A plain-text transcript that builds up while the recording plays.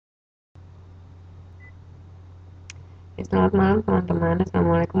Selamat malam teman-teman.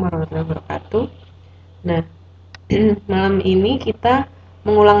 Assalamualaikum warahmatullahi wabarakatuh. Nah, malam ini kita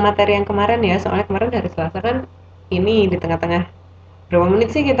mengulang materi yang kemarin ya. Soalnya kemarin dari Selasa kan ini di tengah-tengah. Berapa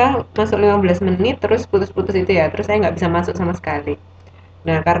menit sih kita masuk 15 menit terus putus-putus itu ya. Terus saya nggak bisa masuk sama sekali.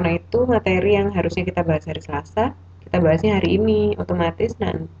 Nah, karena itu materi yang harusnya kita bahas hari Selasa, kita bahasnya hari ini. Otomatis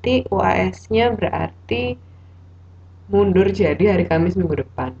nanti UAS-nya berarti mundur jadi hari Kamis minggu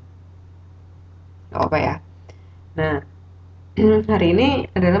depan. Gak apa ya. Nah, hari ini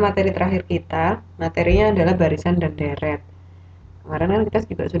adalah materi terakhir kita. Materinya adalah barisan dan deret. Kemarin kan kita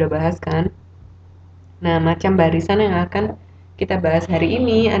juga sudah bahas kan. Nah, macam barisan yang akan kita bahas hari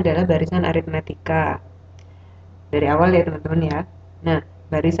ini adalah barisan aritmatika. Dari awal ya teman-teman ya. Nah,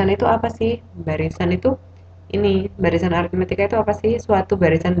 barisan itu apa sih? Barisan itu barisan aritmatika itu apa sih? Suatu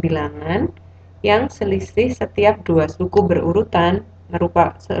barisan bilangan yang selisih setiap dua suku berurutan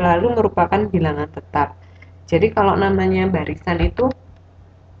selalu merupakan bilangan tetap. Jadi kalau namanya barisan itu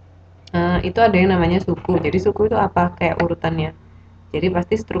ada yang namanya suku. Jadi suku itu apa? Kayak urutannya. Jadi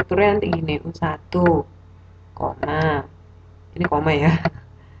pasti strukturnya nanti gini, U1, koma. Ini koma ya.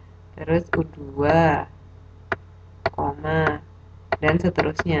 Terus U2, koma. Dan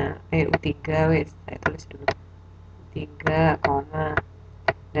seterusnya. U3 wes, saya tulis dulu. U3, koma.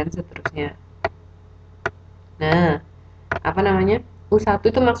 Dan seterusnya. Nah, apa namanya? U1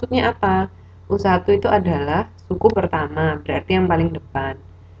 itu maksudnya apa? U1 itu adalah suku pertama, berarti yang paling depan.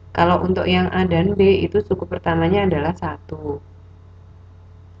 Kalau untuk yang A dan B itu suku pertamanya adalah 1.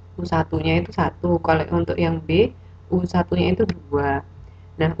 U1-nya itu 1. Kalau untuk yang B, U1-nya itu 2.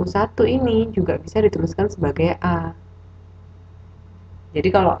 Nah, U1 ini juga bisa dituliskan sebagai A. Jadi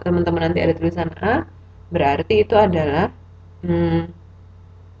kalau teman-teman nanti ada tulisan A, berarti itu adalah hmm,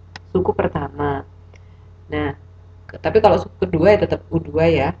 suku pertama. Nah, tapi kalau suku kedua ya tetap U2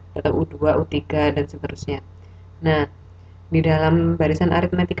 ya, tetap U2, U3 dan seterusnya. Nah, di dalam barisan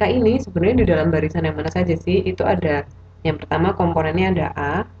aritmatika ini sebenarnya di dalam barisan yang mana saja sih? Itu ada yang pertama komponennya ada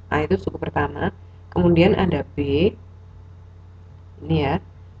A itu suku pertama, kemudian ada B, ini ya,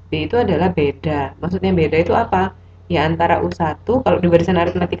 B itu adalah beda. Maksudnya beda itu apa? Ya antara U1, kalau di barisan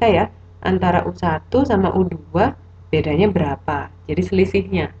aritmatika ya, antara U1 sama U2 bedanya berapa? Jadi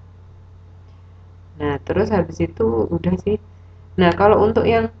selisihnya. Nah, terus habis itu udah sih. Nah, kalau untuk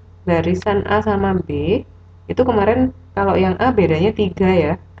yang barisan A sama B, itu kemarin kalau yang A bedanya 3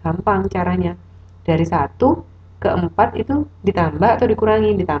 ya, gampang caranya. Dari 1 ke 4 itu ditambah atau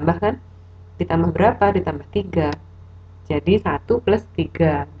dikurangi? Ditambah kan? Ditambah berapa? Ditambah 3. Jadi 1 plus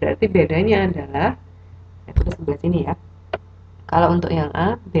 3. Berarti bedanya adalah, saya tulis sebelah sini ya. Kalau untuk yang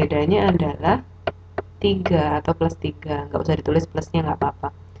A, bedanya adalah 3 atau plus 3. Nggak usah ditulis plusnya, nggak apa-apa.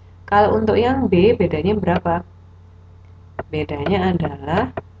 Kalau untuk yang B, bedanya berapa? Bedanya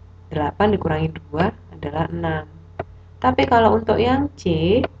adalah 8 dikurangi 2 adalah 6. Tapi kalau untuk yang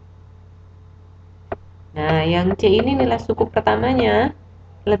C, nah yang C ini nilai suku pertamanya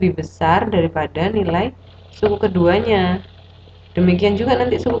lebih besar daripada nilai suku keduanya. Demikian juga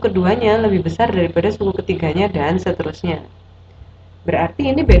nanti suku keduanya lebih besar daripada suku ketiganya dan seterusnya.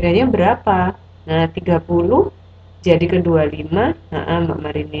 Berarti ini bedanya berapa? Nah, 30 jadi ke 25. Nah, Mbak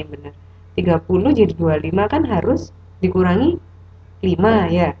Marini benar. 30 jadi 25 kan harus dikurangi 5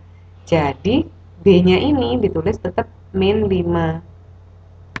 ya. Jadi B-nya ini ditulis tetap min 5.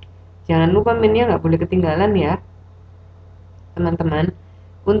 Jangan lupa minnya nggak boleh ketinggalan ya, teman-teman.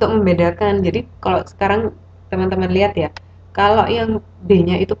 Untuk membedakan, jadi kalau sekarang teman-teman lihat ya, kalau yang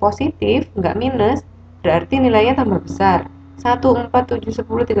B-nya itu positif, nggak minus, berarti nilainya tambah besar. 1, 4, 7,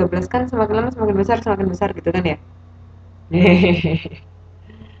 10, 13 kan semakin lama semakin besar gitu kan ya.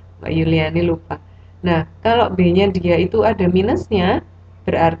 Mbak Yuliani lupa. Nah, kalau B-nya dia itu ada minusnya,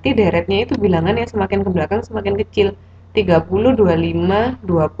 berarti deretnya itu bilangan yang semakin ke belakang semakin kecil. 30, 25, 20,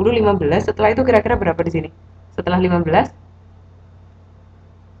 15. Setelah itu kira-kira berapa di sini? Setelah 15?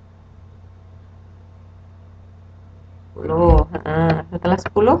 10. Setelah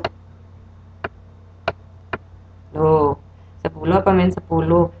 10? Loh, 10 apa min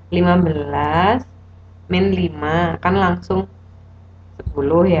 10? 15 min 5 kan langsung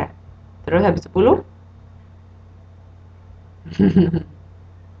 10 ya. Terus habis 10?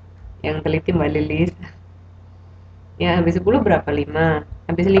 Yang teliti Mbak Lilis. Ya, habis 10 berapa? 5.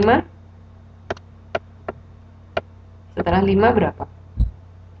 Habis 5? Setelah 5 berapa?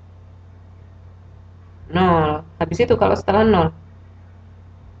 0. Habis itu kalau setelah 0?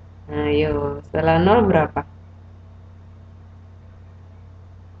 Nah, ayo, setelah 0 berapa?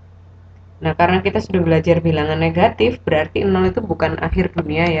 Nah, karena kita sudah belajar bilangan negatif, berarti 0 itu bukan akhir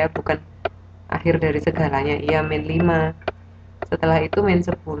dunia ya, bukan akhir dari segalanya. Iya, min 5. Setelah itu min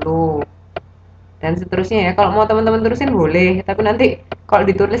 10. dan seterusnya ya. Kalau mau teman-teman terusin boleh, tapi nanti kalau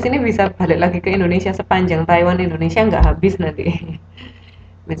ditulis ini bisa balik lagi ke Indonesia sepanjang Taiwan Indonesia nggak habis nanti.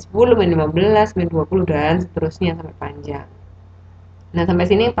 Min 10, min 15, min 20 dan seterusnya sampai panjang. Nah, sampai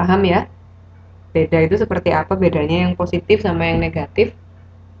sini paham ya? Beda itu seperti apa bedanya yang positif sama yang negatif?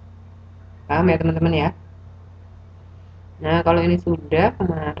 Paham ya teman-teman ya? Nah, kalau ini sudah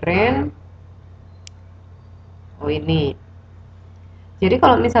kemarin, oh ini. Jadi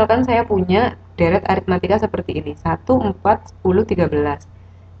kalau misalkan saya punya deret aritmatika seperti ini, 1, 4, 10, 13.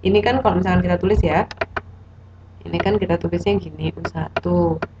 Ini kan kalau misalkan kita tulis ya, ini kan kita tulisnya gini, U1.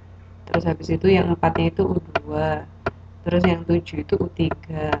 Terus habis itu yang 4-nya itu U2. Terus yang 7 itu U3.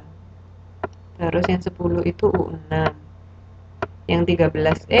 Terus yang 10 itu U6. Yang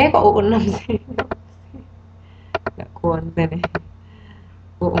 13, kok U6 sih? Nggak konten ya.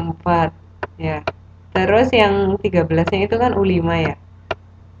 U4 ya. Terus yang 13-nya itu kan U5 ya.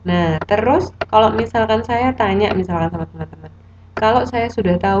 Nah, terus kalau misalkan saya tanya misalkan sama teman-teman, kalau saya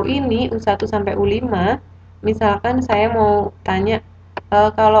sudah tahu ini U1 sampai U5, misalkan saya mau tanya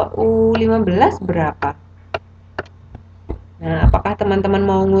kalau U15 berapa? Nah, apakah teman-teman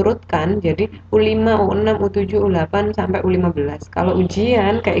mau ngurutkan jadi U5, U6, U7, U8 sampai U15? Kalau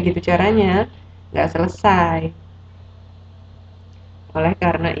ujian kayak gitu caranya nggak selesai. Oleh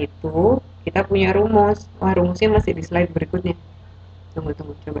karena itu, kita punya rumus. Wah, rumusnya masih di slide berikutnya. Tunggu,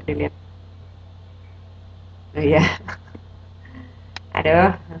 coba dilihat. Oh iya,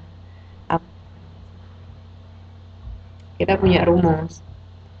 ada. Kita punya rumus.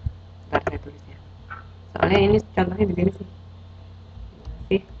 Ntar saya tulisnya. Soalnya ini contohnya di sini sih.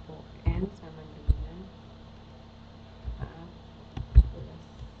 Masih UN sama dengan A plus.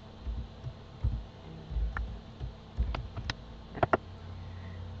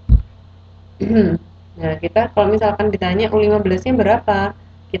 Nah, kita kalau misalkan ditanya U15-nya berapa,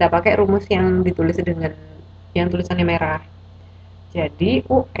 kita pakai rumus yang ditulis dengan yang tulisannya merah. Jadi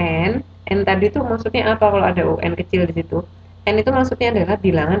UN, N tadi itu maksudnya apa kalau ada UN kecil di situ? N itu maksudnya adalah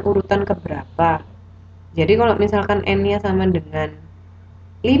bilangan urutan keberapa. Jadi kalau misalkan N-nya sama dengan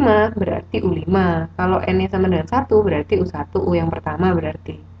 5 berarti U5. Kalau N-nya sama dengan 1 berarti U1, U yang pertama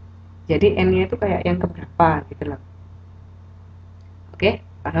berarti. Jadi N-nya itu kayak yang keberapa gitu loh. Oke,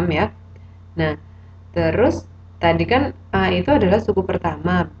 paham ya? Nah, terus tadi kan A itu adalah suku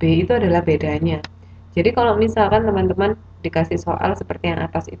pertama, B itu adalah bedanya. Jadi kalau misalkan teman-teman dikasih soal seperti yang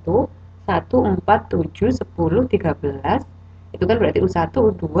atas itu, 1, 4, 7, 10, 13, itu kan berarti U1,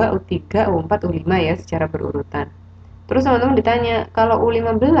 U2, U3, U4, U5 ya secara berurutan. Terus teman-teman ditanya, kalau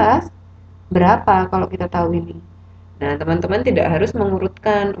U15 berapa kalau kita tahu ini? Nah, teman-teman tidak harus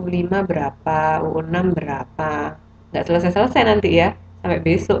mengurutkan U5 berapa, U6 berapa. Nggak selesai-selesai nanti ya, sampai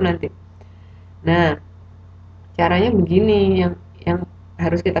besok nanti. Nah, caranya begini yang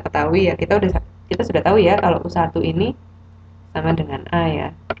harus kita ketahui ya. Kita sudah tahu ya kalau U1 ini sama dengan A ya.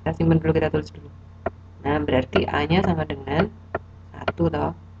 Kita simpan dulu, kita tulis dulu. Nah, berarti A-nya sama dengan 1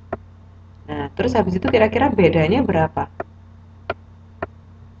 toh. Nah, terus habis itu kira-kira bedanya berapa?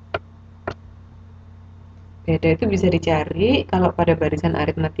 Beda itu bisa dicari kalau pada barisan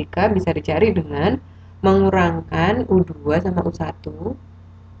aritmatika bisa dicari dengan mengurangkan U2 sama U1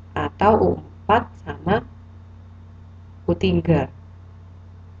 atau U4 sama U3.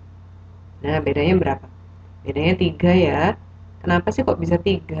 Nah, bedanya berapa? Bedanya 3 ya. Kenapa sih kok bisa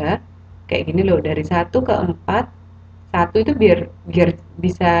 3? Kayak gini loh, dari 1 ke 4, 1 itu biar biar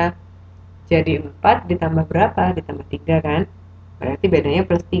bisa jadi 4 ditambah berapa? Ditambah 3 kan? Berarti bedanya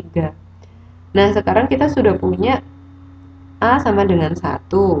plus 3. Nah, sekarang kita sudah punya A sama dengan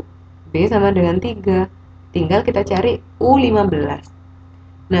 1, B sama dengan 3. Tinggal kita cari U15.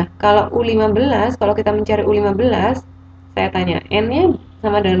 Nah, kalau U15, kalau kita mencari U15, saya tanya, N-nya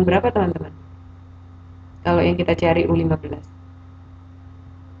sama dengan berapa teman-teman? Kalau yang kita cari U15.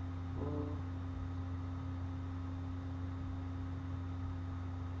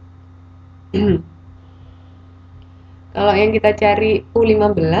 Kalau yang kita cari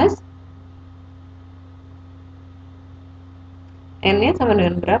U15, N-nya sama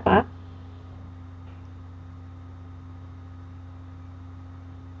dengan berapa?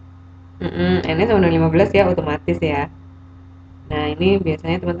 N-nya sama dengan 15 ya, otomatis ya. Nah, ini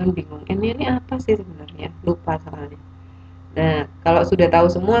biasanya teman-teman bingung, N-nya ini apa sih sebenarnya? Lupa soalnya. Nah, kalau sudah tahu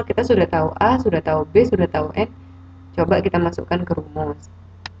semua, kita sudah tahu A, sudah tahu B, sudah tahu N, coba kita masukkan ke rumus.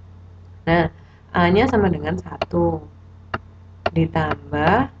 Nah, A-nya sama dengan 1.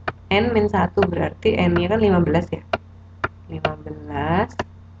 Ditambah N min 1, berarti N-nya kan 15 ya. 15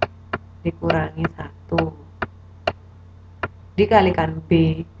 dikurangi 1. Dikalikan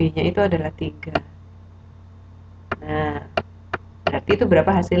B. B-nya itu adalah 3. Nah, berarti itu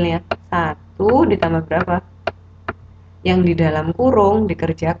berapa hasilnya? 1 1 ditambah berapa? Yang di dalam kurung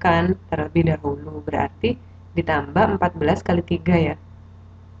dikerjakan terlebih dahulu, berarti ditambah 14 kali 3 ya.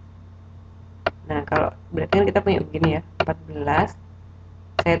 Nah, kalau berarti kan kita punya begini ya, 14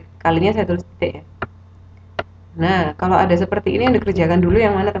 kalinya saya tulis titik ya. Nah, kalau ada seperti ini yang dikerjakan dulu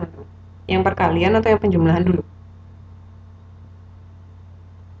yang mana teman-teman? Yang perkalian atau yang penjumlahan dulu?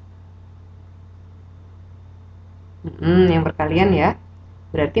 Yang perkalian ya.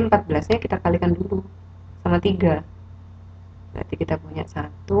 Berarti 14-nya kita kalikan dulu sama 3. Berarti kita punya 1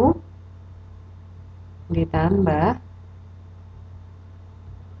 ditambah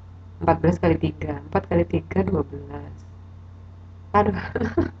 14 kali 3. 4 kali 3, 12. Aduh,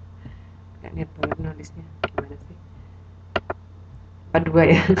 gak niat banget nulisnya. Gimana sih?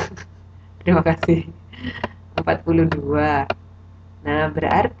 42 ya. Terima kasih. 42. Nah,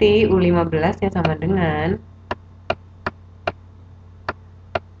 berarti U15-nya sama dengan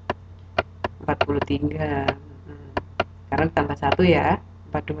 43. Karena tambah 1 ya,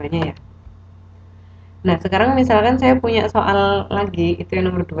 42-nya ya. Nah, sekarang misalkan saya punya soal lagi, itu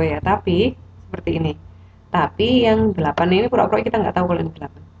yang nomor 2 ya, tapi seperti ini. Tapi yang 8 ini pura-pura kita nggak tahu kalau ini 8.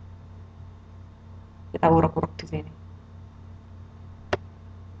 Kita uruk-uruk di sini.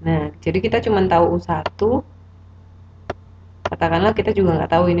 Nah, jadi kita cuma tahu U1. Katakanlah kita juga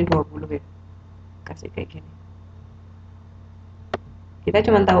nggak tahu ini 20 ya. Kasih kayak gini. Kita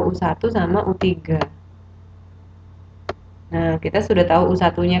cuma tahu U1 sama U3. Nah, kita sudah tahu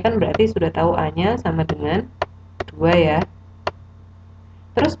U1-nya kan berarti sudah tahu A-nya sama dengan 2 ya.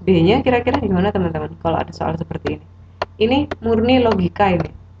 Terus B-nya kira-kira gimana teman-teman kalau ada soal seperti ini? Ini murni logika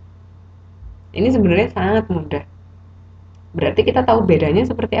ini. Ini sebenarnya sangat mudah. Berarti kita tahu bedanya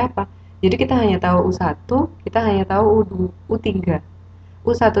seperti apa. Jadi kita hanya tahu U1, kita hanya tahu U3.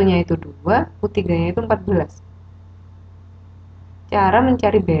 U1-nya itu 2, U3-nya itu 14. Cara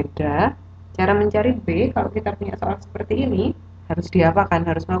mencari beda, cara mencari B kalau kita punya soal seperti ini, harus diapakan?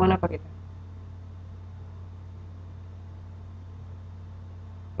 Harus melakukan apa kita?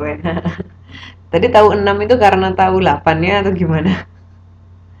 Tadi tahu 6 itu karena tahu 8-nya atau gimana?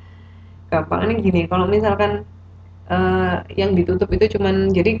 Gampang nih gini, kalau misalkan yang ditutup itu cuman,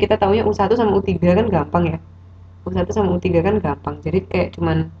 jadi kita taunya U1 sama U3 kan gampang ya. U1 sama U3 kan gampang. Jadi kayak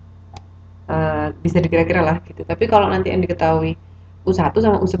cuman bisa dikira-kira lah gitu. Tapi kalau nanti yang diketahui U1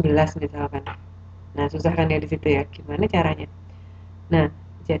 sama U11 misalkan. Nah, susah kan ya di situ ya. Gimana caranya? Nah,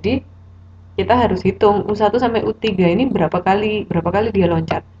 jadi kita harus hitung U1 sampai U3 ini berapa kali dia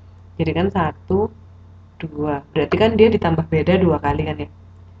loncat. Jadi kan 1 2. Berarti kan dia ditambah beda 2 kali kan ya.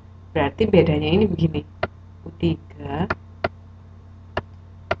 Berarti bedanya ini begini. U3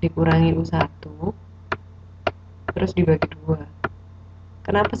 dikurangi U1 terus dibagi 2.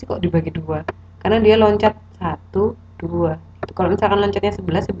 Kenapa sih kok dibagi 2? Karena dia loncat 1 2. Kalau misalkan loncatnya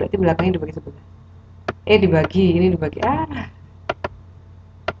 11 berarti belakangnya dibagi 11. Dibagi, ini dibagi.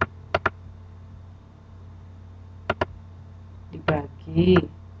 Dibagi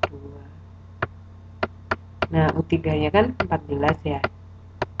 2. Nah, U3-nya kan 14 ya.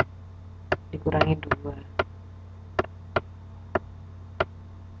 Dikurangi 2.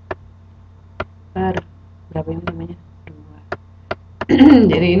 Per berapa ini namanya? 2.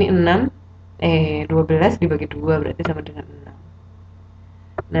 Jadi ini 6. 12 dibagi 2 berarti sama dengan 6.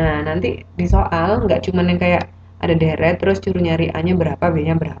 Nah, nanti di soal nggak cuman yang kayak ada deret terus suruh nyari A-nya berapa,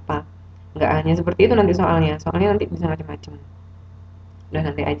 B-nya berapa. Nggak hanya seperti itu nanti soalnya. Soalnya nanti bisa macam-macam. Udah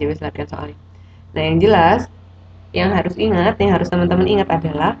nanti aja wis latihan soalnya. Nah, yang jelas yang harus ingat, yang harus teman-teman ingat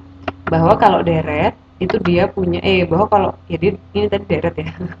adalah bahwa kalau deret itu dia punya bahwa kalau jadi ini tadi deret ya.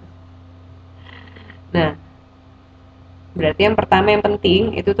 Nah, berarti yang pertama yang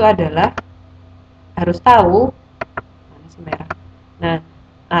penting itu tuh adalah harus tahu mana sih merah. Nah,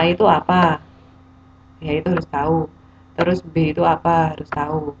 A itu apa? Ya itu harus tahu. Terus B itu apa? Harus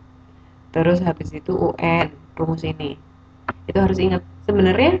tahu. Terus habis itu UN, rumus ini. Itu harus ingat.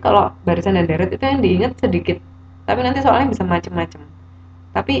 Sebenarnya kalau barisan dan deret itu yang diingat sedikit. Tapi nanti soalnya bisa macem-macem.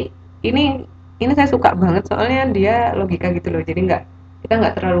 Tapi ini saya suka banget soalnya dia logika gitu loh. Jadi kita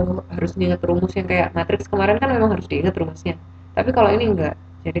nggak terlalu harus ingat rumus yang kayak matriks kemarin kan memang harus diingat rumusnya. Tapi kalau ini enggak.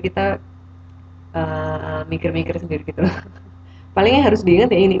 Jadi kita mikir-mikir sendiri gitu loh. Palingnya harus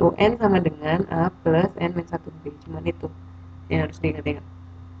diingat ya ini UN sama dengan A plus N min 1B. Cuman itu yang harus diingat-ingat.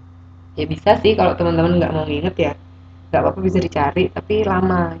 Ya bisa sih kalau teman-teman nggak mau inget ya. Nggak apa-apa bisa dicari, tapi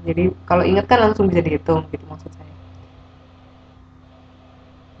lama. Jadi kalau inget kan langsung bisa dihitung gitu maksud saya.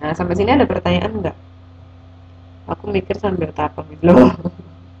 Nah, sampai sini ada pertanyaan nggak? Aku mikir sambil tapang gitu loh.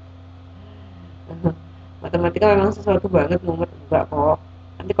 Matematika memang sesuatu banget, mumet enggak kok.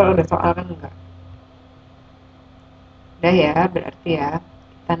 Nanti kalau udah soal kan enggak. Udah ya, berarti ya.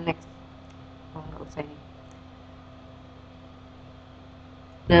 Kita next.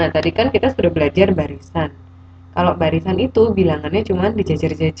 Nah, tadi kan kita sudah belajar barisan. Kalau barisan itu bilangannya cuma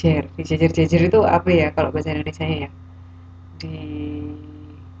dijajar-jajar. Dijajar-jajar itu apa ya kalau bahasa Indonesia ya? Di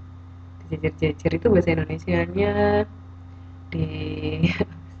dijajar-jajar itu bahasa Indonesianya di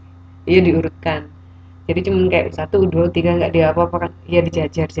iya diurutkan. Jadi cuma kayak satu, dua, tiga nggak diapa-apakan, ya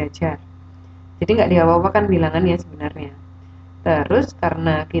dijajar-jajar. Jadi nggak diapa-apakan bilangannya sebenarnya. Terus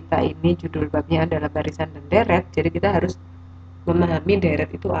karena kita ini judul babnya adalah barisan dan deret, jadi kita harus memahami deret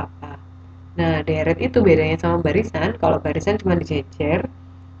itu apa. Nah, deret itu bedanya sama barisan. Kalau barisan cuma dijejer,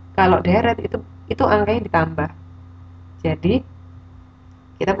 kalau deret itu angkanya ditambah. Jadi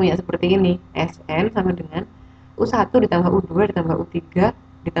kita punya seperti ini, SN sama dengan U1 ditambah U2 ditambah U3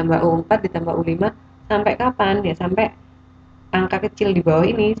 ditambah U4 ditambah U5 sampai kapan? Ya sampai angka kecil di bawah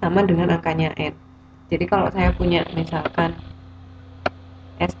ini sama dengan angkanya N. Jadi kalau saya punya misalkan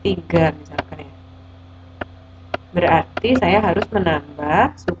S3 misalkan ya, berarti saya harus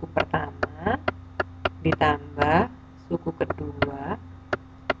menambah suku pertama ditambah suku kedua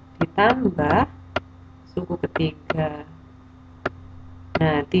ditambah suku ketiga.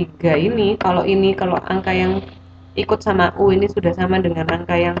 Nah, 3 ini kalau angka yang ikut sama U ini sudah sama dengan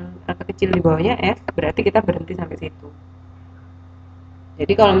angka kecil di bawahnya S, berarti kita berhenti sampai situ.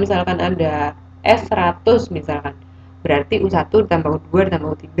 Jadi kalau misalkan ada S 100 misalkan, berarti U1 ditambah U2 ditambah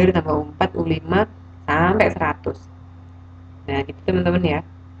U3 ditambah U4 U5 sampai 100. Nah, gitu teman-teman ya.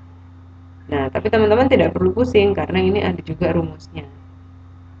 Nah, tapi teman-teman tidak perlu pusing karena ini ada juga rumusnya.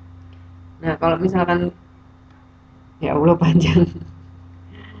 Nah, kalau misalkan ya Allah panjang.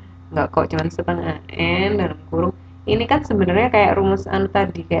 Nggak kok, cuman setengah N dalam kurung. Ini kan sebenarnya kayak rumus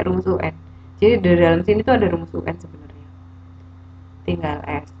tadi, kayak rumus UN. Jadi dari dalam sini tuh ada rumus UN sebenarnya. Tinggal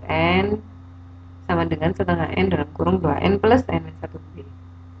SN sama dengan setengah N dalam kurung 2N plus N-1B.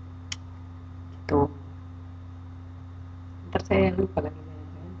 Gitu. Ntar saya yang lupa lagi.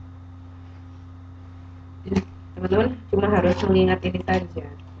 Teman-teman cuma harus mengingat ini saja.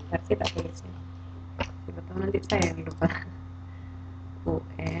 Ntar sih tak tulisnya. Siapa tahu nanti saya yang lupa.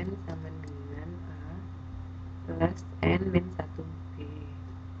 UN sama dengan A plus N min 1B.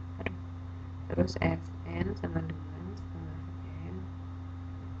 Terus SN sama dengan setengah N.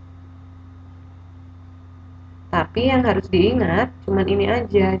 Tapi yang harus diingat cuman ini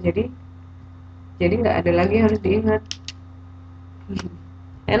aja. Jadi nggak ada lagi yang harus diingat.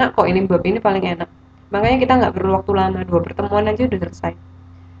 Enak kok, ini bab ini paling enak. Makanya kita nggak perlu waktu lama, 2 pertemuan aja udah selesai.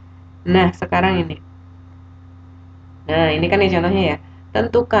 Nah, sekarang ini. Nah, ini kan ya contohnya ya.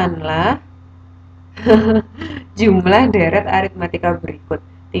 Tentukanlah jumlah deret aritmatika berikut.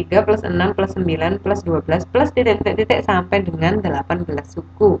 3 plus 6 plus 9 plus 12 plus titik-titik sampai dengan 18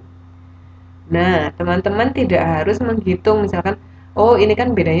 suku. Nah, teman-teman tidak harus menghitung misalkan, oh ini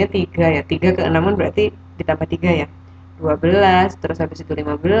kan bedanya 3 ya. 3 ke 6 berarti ditambah 3 ya. 12, terus habis itu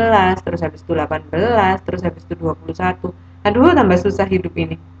 15, terus habis itu 18, terus habis itu 21. Aduh, tambah susah hidup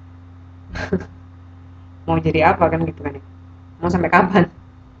ini. Mau jadi apa kan gitu kan ya. Mau sampai kapan?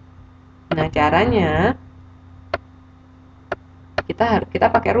 Nah, caranya kita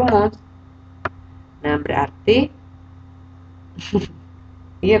pakai rumus. Nah, berarti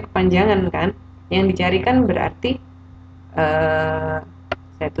iya kepanjangan kan? Yang dicarikan berarti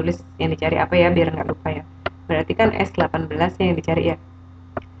saya tulis yang dicari apa ya biar nggak lupa ya. Berarti kan S18 yang dicari ya.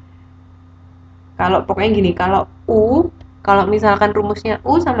 Kalau pokoknya gini, kalau misalkan rumusnya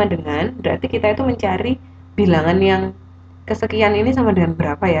U sama dengan, berarti kita itu mencari bilangan yang kesekian ini sama dengan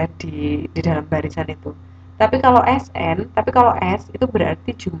berapa ya di dalam barisan itu. Tapi kalau S itu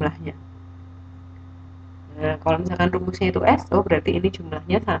berarti jumlahnya. Nah, kalau misalkan rumusnya itu S, oh berarti ini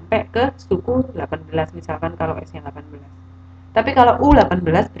jumlahnya sampai ke suku 18 misalkan kalau S-nya 18. Tapi kalau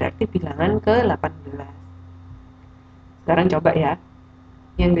U18 berarti bilangan ke 18. Sekarang coba ya.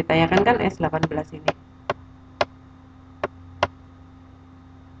 Yang ditanyakan kan S18 ini.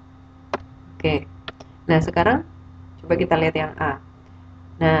 Oke. Nah, sekarang coba kita lihat yang A.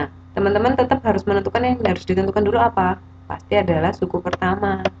 Nah, teman-teman tetap harus menentukan yang harus ditentukan dulu apa? Pasti adalah suku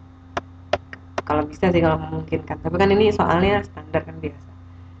pertama. Kalau bisa sih kalau memungkinkan. Tapi kan ini soalnya standar kan biasa.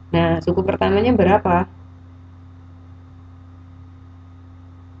 Nah, suku pertamanya berapa?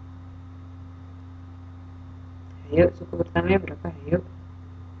 Ayo, suku pertamanya berapa? Ayo.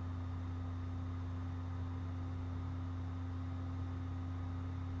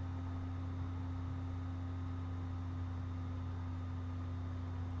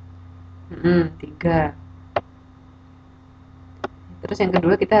 Tiga. Terus yang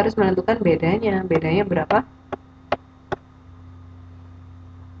kedua kita harus menentukan bedanya. Bedanya berapa?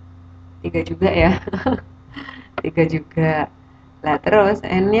 3 juga ya. 3 juga. Lah terus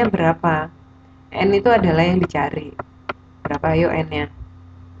N-nya berapa? N itu adalah yang dicari. Berapa ayo N-nya?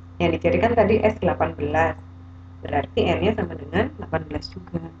 Yang dicari kan tadi S18. Berarti N-nya sama dengan 18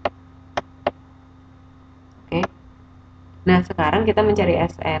 juga. Oke. Nah, sekarang kita mencari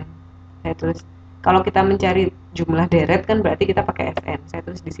Sn. Saya tulis. Kalau kita mencari jumlah deret kan berarti kita pakai Sn. Saya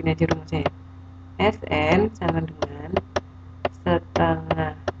tulis di sini aja rumusnya ya. Sn sama dengan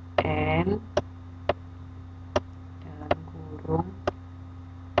setengah N dalam kurung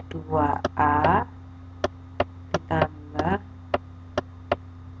 2A ditambah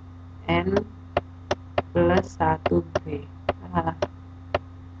N plus 1B. Alah,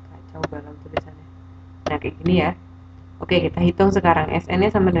 kacau balau tulisannya. Nah, kayak gini ya. Oke, kita hitung sekarang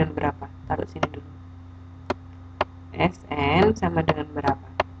Sn-nya sama dengan berapa? Taruh sini dulu. Sn sama dengan berapa?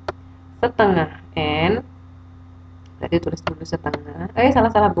 Setengah N. Berarti tulis dulu setengah.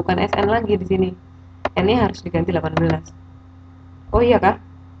 Salah, bukan Sn lagi di sini. N-nya harus diganti 18. Oh iya kah?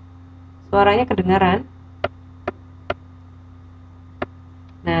 Suaranya kedengaran?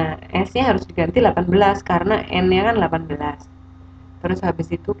 Nah, S-nya harus diganti 18 karena N-nya kan 18. Terus habis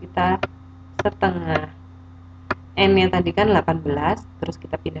itu kita setengah. N-nya tadi kan 18, terus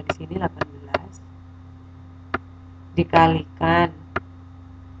kita pindah di sini 18 dikalikan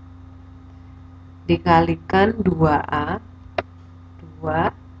 2A.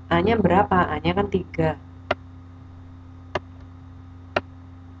 2 A-nya berapa? A-nya kan 3.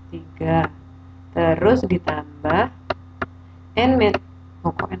 Terus ditambah N min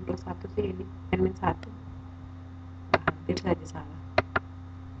kok N plus 1 sih ini? N min 1. Hampir saja salah.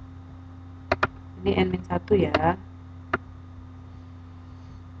 Ini N min 1 ya.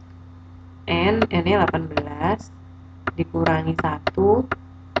 N-nya 18 dikurangi 1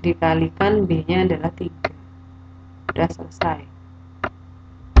 dikalikan B-nya adalah 3. Udah selesai.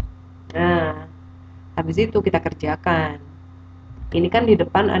 Nah, habis itu kita kerjakan. Ini kan di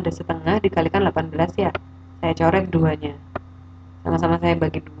depan ada setengah dikalikan 18 ya. Saya coret 2-nya. Sama-sama saya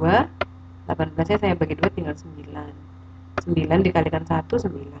bagi 2. 18-nya saya bagi 2 tinggal 9. 9 dikalikan 1,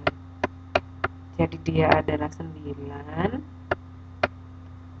 9. Jadi dia adalah 9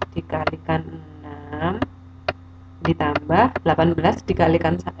 dikalikan 6 ditambah 18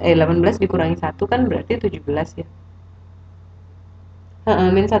 dikalikan 18 dikurangi 1 kan berarti 17 ya.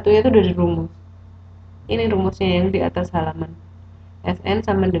 Min 1-nya itu dari rumus. Ini rumusnya yang di atas halaman. Sn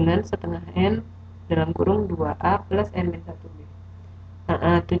sama dengan setengah N dalam kurung 2A plus N min 1B.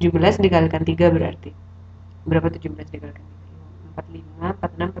 17 dikalikan 3 berarti. Berapa 17 dikalikan 3? 45,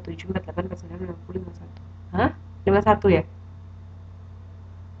 46, 47, 48, 49, 50, 51. Hah? 51 ya?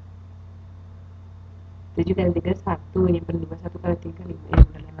 7 kali 3, 1. Nyimpen 2, 1 kali 3, 5. Ya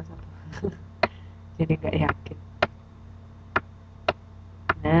bener 51. Jadi gak yakin.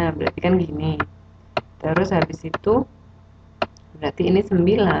 Nah, berarti kan gini. Terus habis itu berarti ini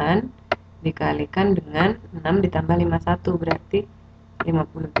 9 dikalikan dengan 6 ditambah 51 berarti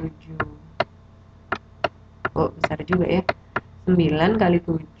 57. Oh, besar juga ya. 9 kali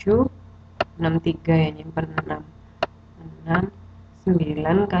 7 63 ya, nyimpen 6.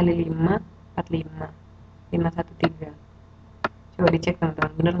 9 kali 5 45. 513. Coba dicek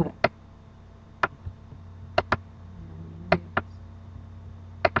teman-teman, bener nggak?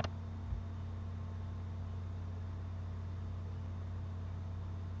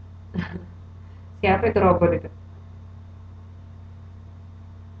 Siapa itu robot itu?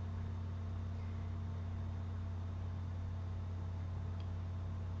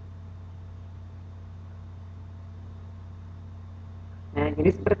 Nah, jadi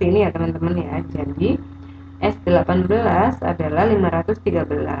seperti ini ya teman-teman ya. Jadi S18 adalah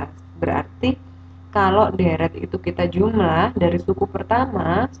 513. Berarti kalau deret itu kita jumlah dari suku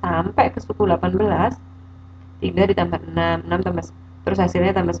pertama sampai ke suku 18, 3 ditambah 6, 6 tambah terus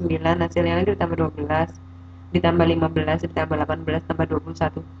hasilnya tambah 9, hasilnya lagi ditambah 12, ditambah 15, ditambah 18, tambah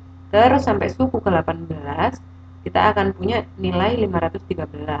 21. Terus sampai suku ke 18, kita akan punya nilai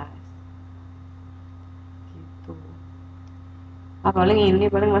 513. Gitu. Paling ini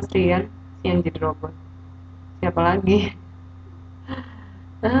paling Mas Rian yang jadi robot. Siapa lagi?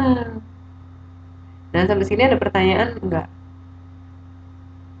 Nah, sampai sini ada pertanyaan enggak?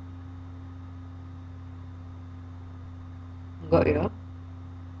 Enggak ya.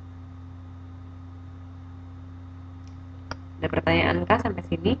 Ada pertanyaan kah sampai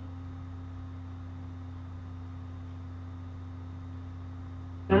sini?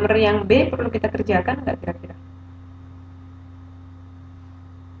 Nomor yang B perlu kita kerjakan enggak kira-kira?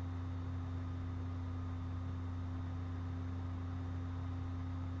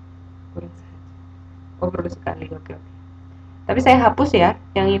 Kurang saja. Oh, perlu sekali. Oke. Tapi saya hapus ya,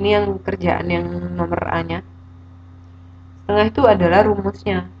 yang ini yang kerjaan yang nomor A-nya. Setengah itu adalah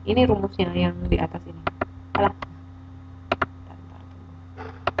rumusnya. Ini rumusnya yang di atas ini. Alah.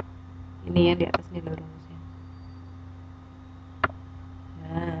 Ini ya di atasnya ada rumusnya.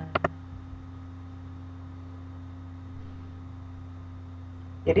 Nah,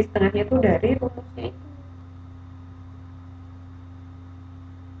 jadi setengahnya tuh dari rumusnya itu.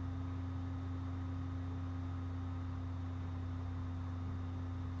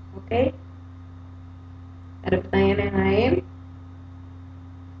 Oke, ada pertanyaan yang lain?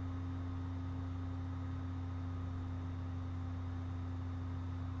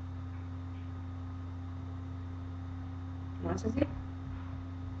 Masa sih?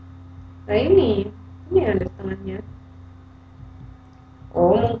 Nah ini ada setengahnya.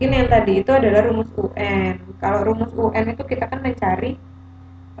 Oh, mungkin yang tadi itu adalah rumus UN. Kalau rumus UN itu kita kan mencari,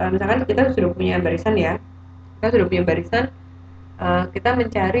 misalkan kita sudah punya barisan ya, kita sudah punya barisan, kita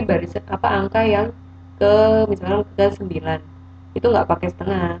mencari barisan apa angka yang ke misalnya ke 9, itu nggak pakai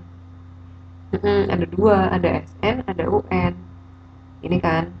setengah. Ada dua, ada SN, ada UN. Ini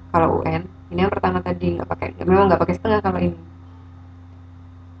kan kalau UN, ini yang pertama tadi nggak pakai, memang nggak pakai setengah kalau ini.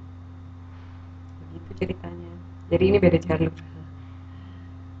 Begitu ceritanya. Jadi ini beda jalur.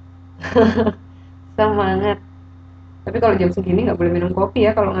 Semangat. Tapi kalau jam segini nggak boleh minum kopi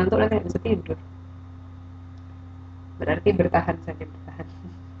ya, kalau ngantuk nanti nggak bisa tidur. Berarti bertahan saja, bertahan.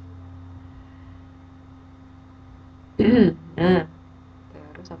 Nah,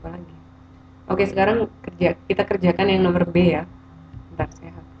 terus apa lagi? Oke, sekarang kita kerjakan yang nomor B ya. Bentar,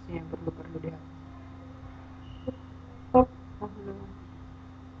 saya hapusnya yang perlu dihapus. Oh, oh no.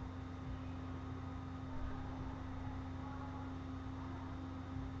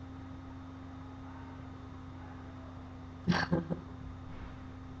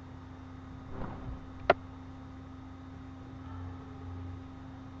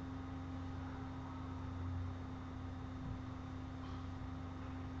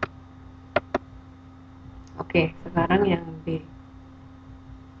 Oke, sekarang yang B.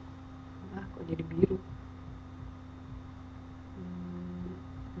 Kok jadi biru?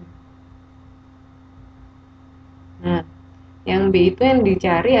 Nah, yang B itu yang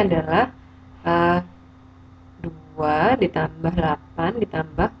dicari adalah uh, 2 ditambah 8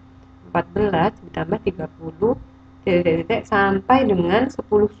 ditambah 14 ditambah 30 titik-titik sampai dengan 10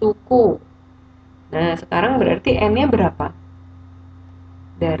 suku. Nah, sekarang berarti N-nya berapa?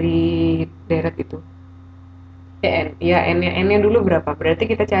 Dari deret itu. N, ya N-nya dulu berapa? Berarti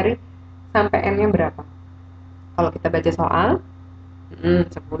kita cari sampai N-nya berapa? Kalau kita baca soal,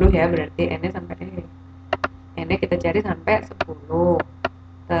 10 ya, berarti N-nya sampai N-nya kita cari sampai 10.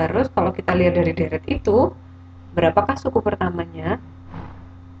 Terus kalau kita lihat dari deret itu, berapakah suku pertamanya?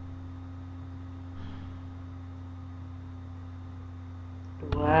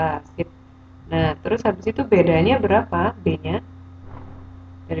 2, sip. Nah, terus habis itu bedanya berapa B-nya?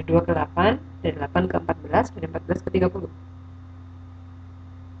 Dari 2 ke 8, dari 8 ke 14, dari 14 ke 30.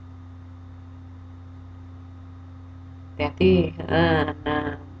 Hati-hati. Nah,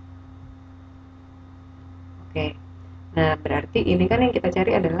 oke. Nah, berarti ini kan yang kita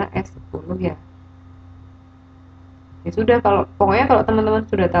cari adalah S10 ya. Ya sudah, kalau pokoknya kalau teman-teman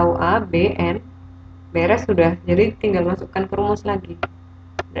sudah tahu A, B, N, beres sudah. Jadi tinggal masukkan ke rumus lagi.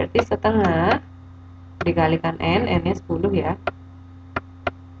 Berarti setengah dikalikan N, N-nya 10 ya.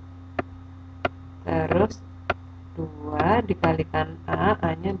 Terus 2 dikalikan A,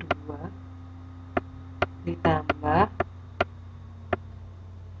 A-nya 2 ditambah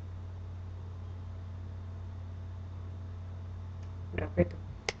berapa itu?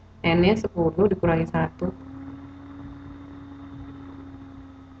 N-nya 10 dikurangi 1.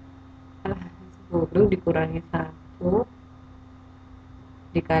 10 dikurangi 1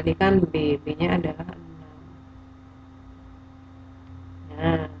 dikalikan B, B-nya adalah 6.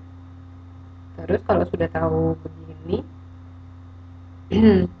 Nah, terus kalau sudah tahu begini,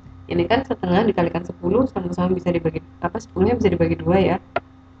 ini kan setengah dikalikan 10 sama-sama bisa dibagi, 10-nya bisa dibagi 2 ya.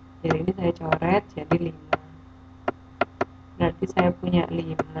 Jadi ini saya coret jadi 5. Berarti saya punya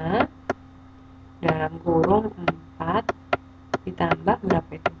 5 dalam kurung 4 ditambah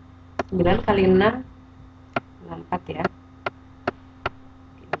berapa itu? 9 kali 6, 4 ya.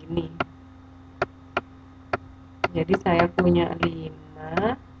 Gini. Jadi saya punya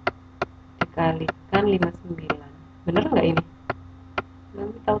 5 dikalikan 59. Bener nggak ini?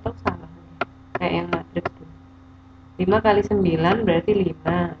 Nanti tahu-tahu salah. Kayak yang matrix tuh. 5 kali 9 berarti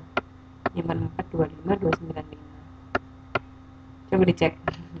 5. 5, 4, 25, 295. Coba dicek.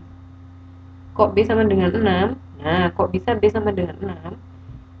 Kok B sama dengan 6? Nah, kok bisa B sama dengan 6?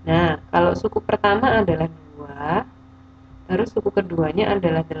 Nah, kalau suku pertama adalah 2, terus suku keduanya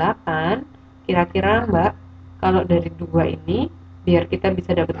adalah 8, kira-kira Mbak, kalau dari 2 ini, biar kita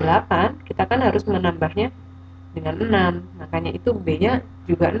bisa dapat 8, kita kan harus menambahnya dengan 6. Makanya itu B-nya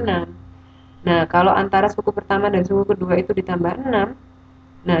juga 6. Nah, kalau antara suku pertama dan suku kedua itu ditambah 6,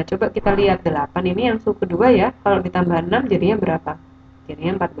 nah coba kita lihat 8 ini yang suku kedua ya, kalau ditambah 6 jadinya berapa?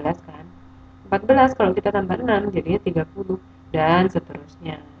 Jadinya 14 kan? 14 kalau kita tambah 6 jadinya 30 dan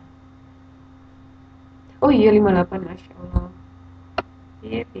seterusnya. Oh iya 58, Masya Allah.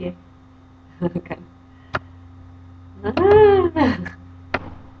 Iya, iya. Kan. Ah,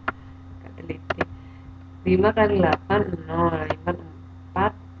 teliti. 5 kali 8, 0. 5,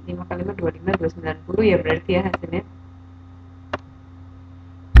 4. 5 kali 5, 25, 290 ya berarti ya hasilnya.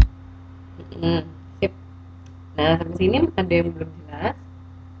 Sip. Nah, sampai sini ada yang belum jelas,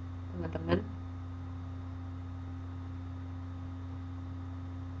 teman-teman?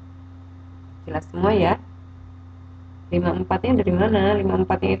 Jelas semua ya? 54-nya dari mana?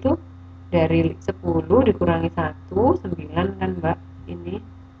 54-nya itu dari 10 dikurangi 1, 9 kan Mbak? Ini.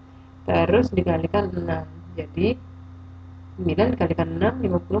 Terus dikalikan 6. Jadi 9 dikalikan 6,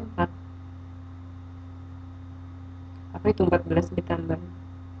 54. Apa itu 14 ditambah?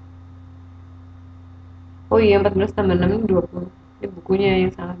 Oh iya 14 tambah 6 ini 20. Ini bukunya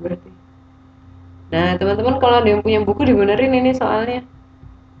yang salah berarti. Nah teman-teman kalau ada yang punya buku dibenerin ini soalnya.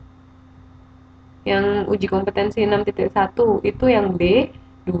 Yang uji kompetensi 6.1 itu yang B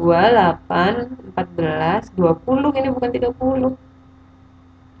 28, 14, 20 ini bukan 30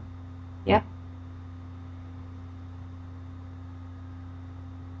 ya.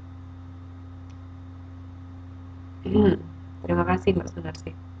 Terima kasih Mbak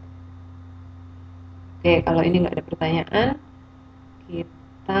Sunarsi. Oke, kalau ini nggak ada pertanyaan,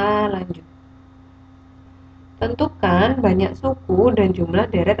 kita lanjut. Tentukan banyak suku dan jumlah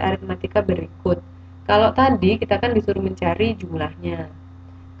deret aritmatika berikut. Kalau tadi kita kan disuruh mencari jumlahnya.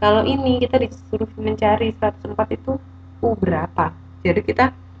 Kalau ini kita disuruh mencari 104 itu U berapa. Jadi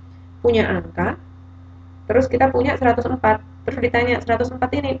kita punya angka, terus kita punya 104. Terus ditanya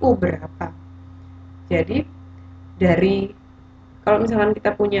 104 ini U berapa. Jadi dari kalau misalkan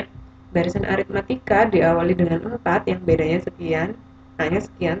kita punya barisan aritmatika diawali dengan 4 yang bedanya sekian, hanya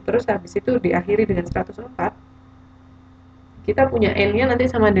sekian, terus habis itu diakhiri dengan 104, kita punya n-nya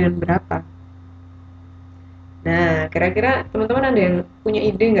nanti sama dengan berapa. Nah, kira-kira teman-teman ada yang punya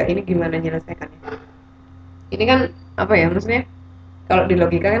ide nggak ini gimana menyelesaikannya? Ini kan apa ya, maksudnya kalau di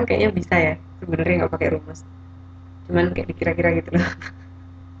logika kan kayaknya bisa ya, sebenarnya nggak pakai rumus. Cuman kayak dikira-kira gitu loh.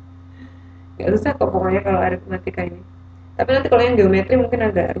 Nggak susah kok pokoknya kalau aritmatika ini. Tapi nanti kalau yang geometri mungkin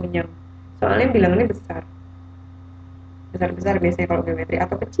agak runyam. Soalnya bilangannya besar. Besar-besar biasanya kalau geometri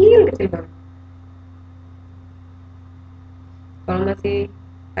atau kecil-kecil banget. Kalau masih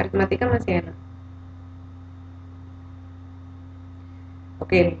aritmatika masih enak.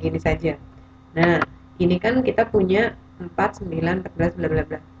 Oke, begini saja. Nah, ini kan kita punya 4, 9, 14, bla bla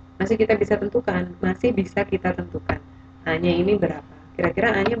bla. Masih kita bisa tentukan, masih bisa kita tentukan. A-nya ini berapa?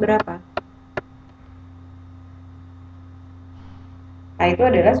 Kira-kira A-nya berapa? A itu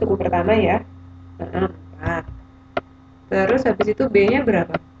adalah suku pertama ya. 4. Terus habis itu B-nya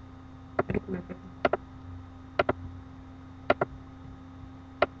berapa? Aduh, kenapa?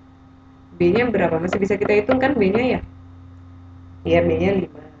 B-nya berapa? Masih bisa kita hitung kan B-nya ya? Iya, B-nya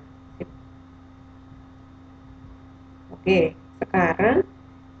 5. Oke, sekarang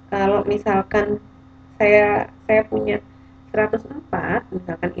kalau misalkan saya punya 104,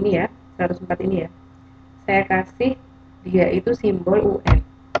 misalkan ini ya, 104 ini ya. Saya kasih dia itu simbol UN.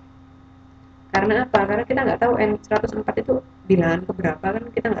 Karena apa? Karena kita nggak tahu N 104 itu bilangan keberapa kan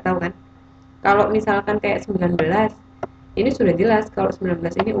kita nggak tahu kan. Kalau misalkan kayak 19, ini sudah jelas kalau 19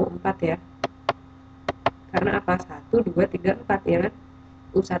 ini U4 ya. Karena apa? 1, 2, 3, 4 ya kan.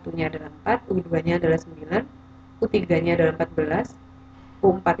 U1-nya adalah 4, U2-nya adalah 9, U3-nya adalah 14,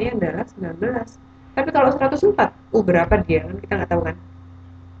 U4-nya adalah 19. Tapi kalau 104, U berapa dia kan kita nggak tahu kan.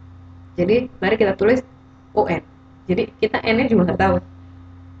 Jadi mari kita tulis UN. Jadi kita N-nya juga nggak tahu.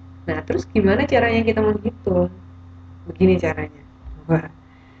 Nah terus gimana caranya kita menghitung? Begini caranya. Wah,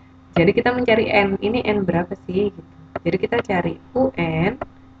 jadi kita mencari N. Ini N berapa sih? Gitu. Jadi kita cari UN.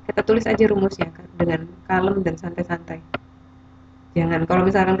 Kita tulis aja rumusnya kan, dengan kalem dan santai-santai. Jangan kalau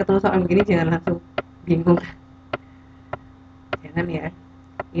misalkan ketemu soal begini jangan langsung bingung. Jangan ya.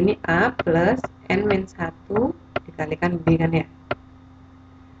 Ini A plus N-1 dikalikan B kan ya.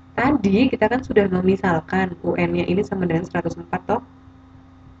 Tadi kita kan sudah memisalkan UN-nya ini sama dengan 104 toh.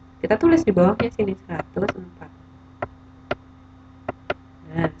 Kita tulis di bawahnya sini 104.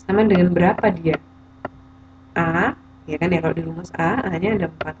 Nah, sama dengan berapa dia? A, ya kan ya kalau di rumus A-nya ada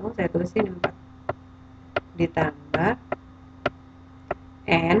 4. Oh, saya tulisin 4. Ditambah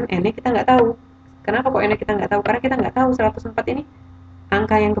N-nya kita nggak tahu. Kenapa kok N-nya kita nggak tahu? Karena kita nggak tahu 104 ini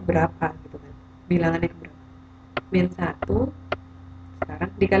angka yang keberapa gitu kan. Bilangannya keberapa. Min 1 sekarang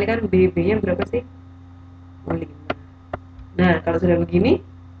dikalikan B nya berapa sih? 5. Nah kalau sudah begini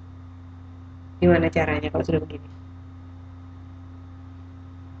gimana caranya kalau sudah begini?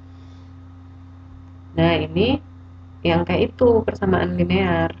 Nah ini yang kayak itu persamaan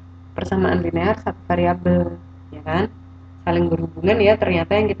linear. Persamaan linear satu variabel, ya kan? Saling berhubungan ya,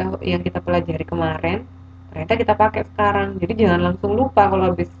 ternyata yang kita pelajari kemarin ternyata kita pakai sekarang. Jadi jangan langsung lupa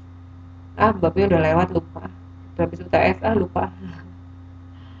kalau habis babnya udah lewat, lupa. Habis UTS lupa.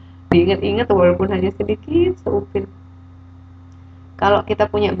 Diingat-ingat walaupun hanya sedikit seupin. Kalau kita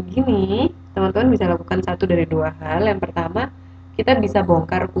punya begini, teman-teman bisa lakukan satu dari dua hal. Yang pertama, kita bisa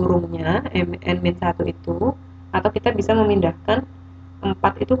bongkar kurungnya n-1 itu, atau kita bisa memindahkan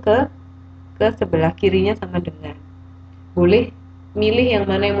 4 itu ke sebelah kirinya sama dengan. Boleh milih yang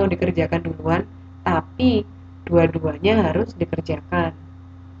mana yang mau dikerjakan duluan, tapi dua-duanya harus dikerjakan.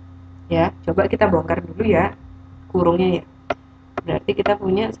 Ya, coba kita bongkar dulu ya kurungnya ya. Berarti kita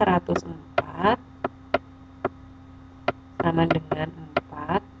punya 104 sama dengan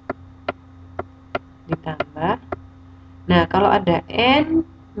 4 ditambah. Nah, kalau ada n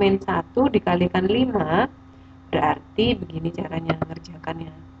min 1 dikalikan 5, berarti begini caranya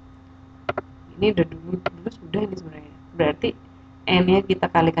mengerjakannya. Ini udah dulu sudah ini sebenarnya. Berarti n-nya kita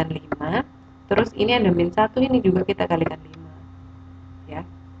kalikan 5, terus ini ada min 1 ini juga kita kalikan 5. Ya.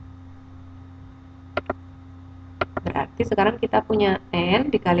 Berarti sekarang kita punya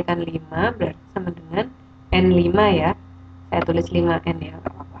n dikalikan 5 berarti sama dengan n5 ya. Saya tulis 5n ya,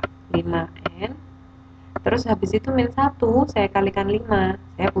 enggak apa-apa. 5n. Terus habis itu min 1 saya kalikan 5.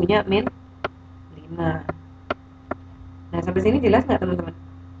 Saya punya min 5. Nah, sampai sini jelas nggak teman-teman?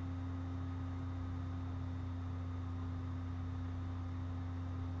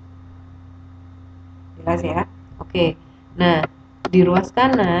 Jelas ya? Oke. Nah, di ruas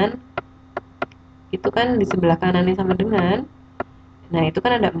kanan itu kan di sebelah kanannya sama dengan, nah itu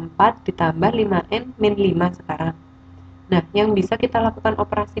kan ada 4 ditambah 5n min 5 sekarang. Nah, yang bisa kita lakukan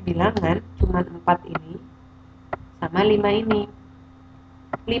operasi bilangan cuma 4 ini sama 5 ini.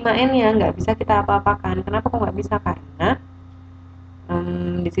 5n nya nggak bisa kita apa-apakan. Kenapa kok nggak bisa? Karena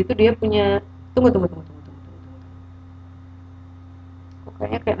di situ dia punya tunggu. Kok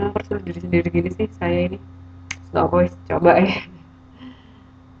kayaknya kayak mempersulit diri sendiri gini sih saya ini. Nggak boleh coba ya.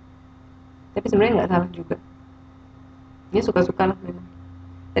 Tapi sebenarnya nggak salah juga. Ini suka-suka lah memang.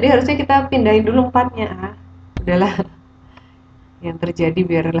 Tadi harusnya kita pindahin dulu 4-nya. Udahlah. Yang terjadi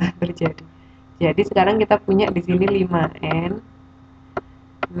biarlah terjadi. Jadi sekarang kita punya di sini 5n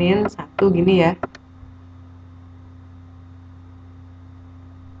min 1 gini ya.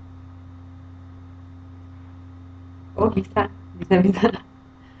 Oh bisa.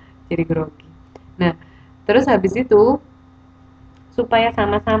 Jadi grogi. Nah, terus habis itu supaya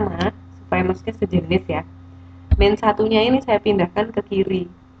sama-sama, supaya maksudnya sejenis ya, min 1-nya ini saya pindahkan ke kiri.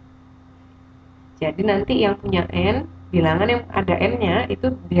 Jadi nanti yang punya n, bilangan yang ada n-nya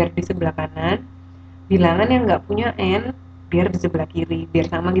itu biar di sebelah kanan, bilangan yang nggak punya n biar di sebelah kiri, biar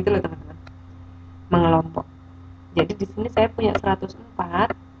sama gitu loh teman-teman, mengelompok. Jadi di sini saya punya 104.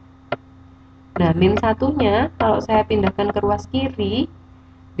 Nah, min 1-nya kalau saya pindahkan ke ruas kiri,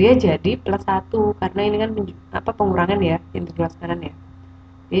 dia jadi plus 1 karena ini kan pengurangan ya, yang di ruas kanan ya.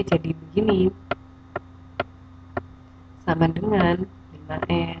 Dia jadi begini. Sama dengan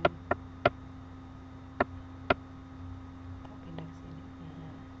 5n.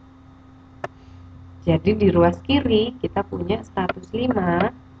 Jadi di ruas kiri kita punya 105.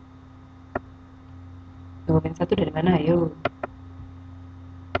 Tuh, min 1 dari mana? Ayo.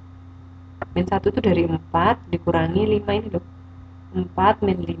 Min 1 itu dari 4 dikurangi 5 ini loh. 4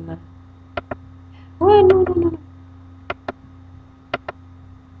 min 5. Wah, no.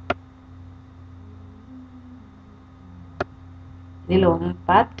 Ini loh,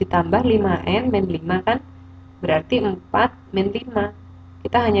 4 ditambah 5n min 5 kan berarti 4 min 5.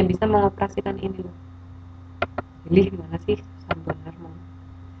 Kita hanya bisa mengoperasikan ini loh. Pilih mana sih? Benar mau.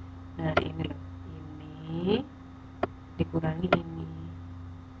 Nah, ini loh. Ini dikurangi ini.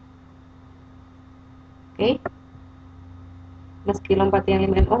 Oke. Meski lompat yang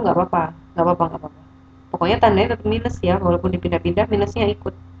 5n, oh nggak apa-apa. Pokoknya tandanya tetap minus ya, walaupun dipindah-pindah minusnya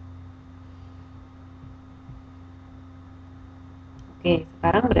ikut. Oke,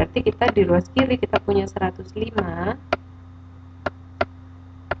 sekarang berarti kita di ruas kiri kita punya 105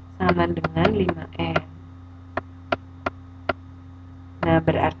 sama dengan 5n. Nah,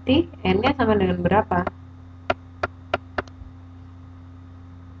 berarti n-nya sama dengan berapa?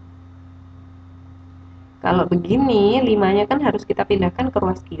 Kalau begini, 5-nya kan harus kita pindahkan ke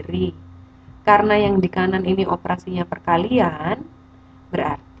ruas kiri. Karena yang di kanan ini operasinya perkalian,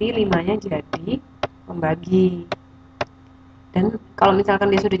 berarti 5-nya jadi pembagi. Dan kalau misalkan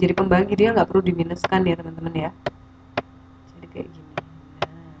dia sudah jadi pembagi, dia nggak perlu diminuskan ya teman-teman ya. Jadi kayak gini.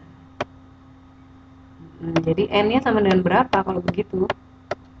 Nah, jadi n-nya sama dengan berapa kalau begitu?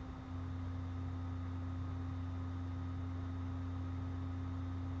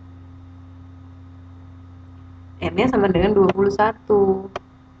 N-nya sama dengan 21.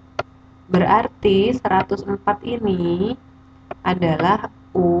 Berarti 104 ini adalah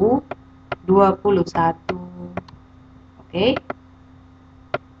U21. Oke.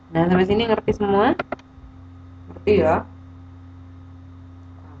 Nah, sampai sini ngerti semua? Ngerti ya?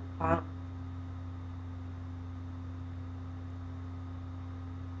 Gampang.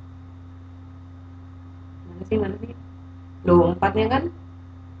 Mana sih? Loh, empatnya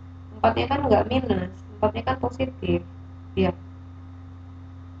kan nggak minus, empatnya kan positif. Iya,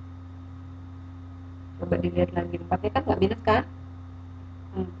 coba dilihat lagi. Empatnya kan nggak minus kan?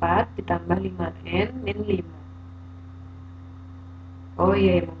 4 ditambah 5N min 5. Oh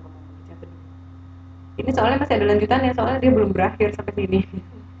iya, emang ngomong dicatat dulu. Ini soalnya masih ada lanjutannya, soalnya dia belum berakhir sampai sini.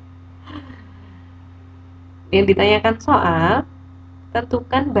 Yang ditanyakan soal,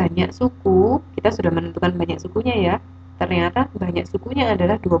 tentukan banyak suku. Kita sudah menentukan banyak sukunya ya. Ternyata banyak sukunya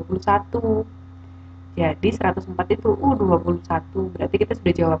adalah 21. Jadi 104 itu U21. Berarti kita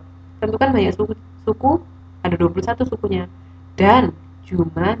sudah jawab. Tentukan banyak suku, ada 21 sukunya. Dan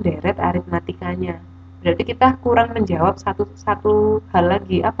jumlah deret aritmatikanya. Berarti kita kurang menjawab satu hal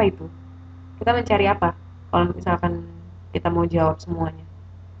lagi. Apa itu? Kita mencari apa? Kalau misalkan kita mau jawab semuanya.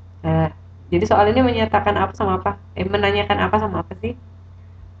 Nah, jadi soal ini menyatakan apa sama apa? Menanyakan apa sama apa sih?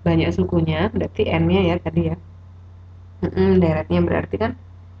 Banyak sukunya, berarti N-nya ya tadi ya. Deretnya berarti kan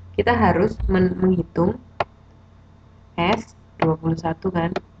kita harus menghitung S21 kan.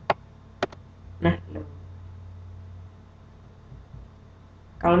 Nah,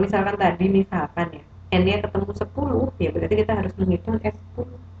 kalau misalkan tadi misalkan ya N-nya ketemu 10, ya berarti kita harus menghitung S10.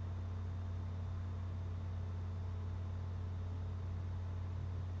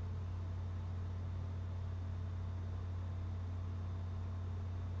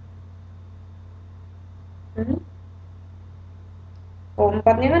 Oh,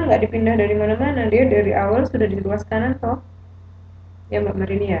 4-nya kan nggak dipindah dari mana-mana, dia dari awal sudah di ruas kanan toh. Ya Mbak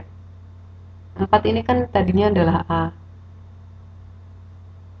Marini ya. 4 ini kan tadinya adalah A.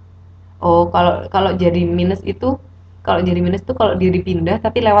 Oh, kalau kalau jadi minus itu, kalau dia dipindah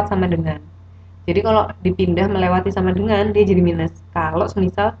tapi lewat sama dengan. Jadi kalau dipindah melewati sama dengan, dia jadi minus. Kalau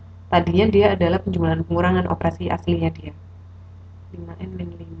semisal tadinya dia adalah penjumlahan pengurangan operasi aslinya dia. 5N min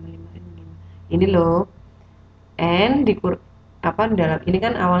 5, 5N min 5. Ini loh, N dikur apa dalam ini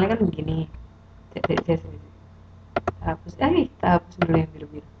kan awalnya kan begini. Hapus, kita hapus dulu yang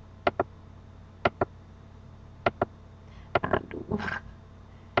biru-biru. Aduh.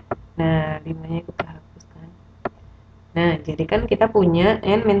 Nah, 5-nya ikut terhapus kan. Nah, jadi kan kita punya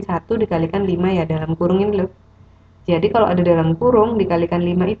N-1 dikalikan 5 ya, dalam kurung ini loh. Jadi kalau ada dalam kurung dikalikan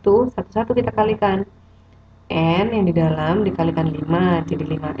 5 itu, satu-satu kita kalikan. N yang di dalam dikalikan 5, jadi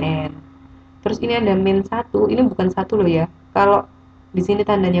 5N. Terus ini ada min 1, ini bukan 1 loh ya. Kalau di sini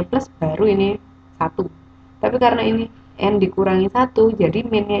tandanya plus, baru ini 1. Tapi karena ini N dikurangi 1, jadi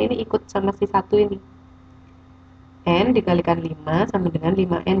minnya ini ikut sama si 1 ini. N dikalikan 5 sama dengan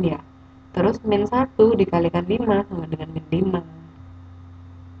 5N ya. Terus min 1 dikalikan 5 sama dengan min 5.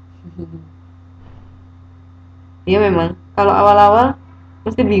 Iya memang, kalau awal-awal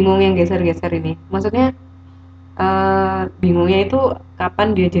mesti bingung yang geser-geser ini. Maksudnya bingungnya itu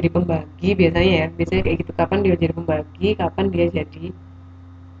kapan dia jadi pembagi biasanya ya. Biasanya kayak gitu, kapan dia jadi pembagi, kapan dia jadi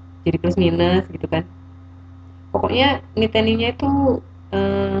plus minus gitu kan. Pokoknya niteninya itu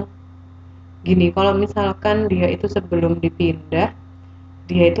eh, gini, kalau misalkan dia itu sebelum dipindah,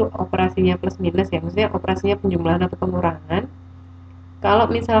 dia itu operasinya plus minus ya, maksudnya operasinya penjumlahan atau pengurangan. Kalau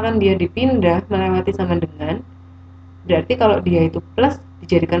misalkan dia dipindah melewati sama dengan, berarti kalau dia itu plus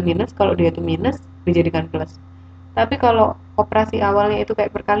dijadikan minus, kalau dia itu minus dijadikan plus. Tapi kalau operasi awalnya itu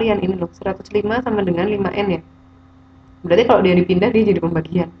kayak perkalian ini loh, 105 sama dengan 5N ya. Berarti kalau dia dipindah dia jadi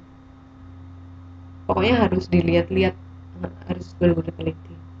pembagian. Pokoknya harus dilihat-lihat, harus benar-benar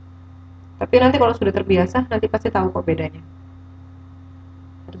teliti. Tapi nanti kalau sudah terbiasa, nanti pasti tahu kok bedanya.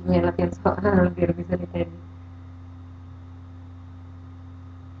 Harus banyak latihan soal biar bisa ditanya.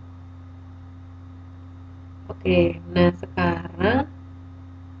 Oke, nah sekarang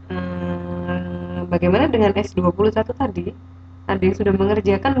bagaimana dengan S21 tadi? Ada yang sudah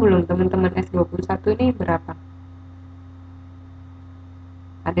mengerjakan belum teman-teman? S21 ini berapa?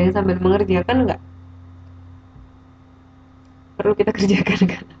 Ada yang sambil mengerjakan nggak? Perlu kita kerjakan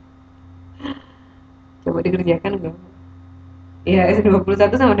kan? Coba dikerjakan nggak? Ya,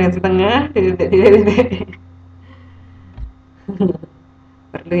 S21 sama dengan setengah.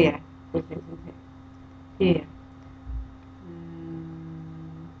 Perlu ya? Iya.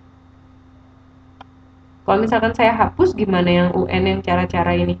 Hmm. Kalau misalkan saya hapus gimana yang UN yang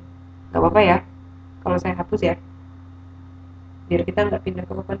cara-cara ini? Gak apa-apa ya? Kalau saya hapus ya, biar kita nggak pindah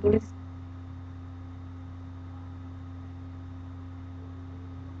ke papan tulis.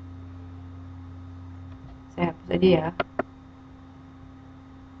 Saya hapus aja ya.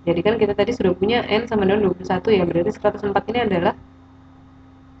 Jadi kan kita tadi sudah punya N sama dengan 21 ya, berarti 104 ini adalah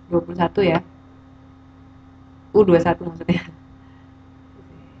 21 ya. 21 maksudnya.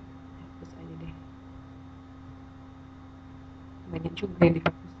 Hapus aja deh. Banyak juga yang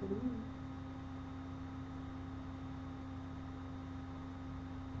dihapus.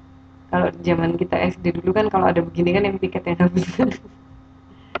 Kalau zaman kita SD dulu kan kalau ada begini kan yang piket yang hapus.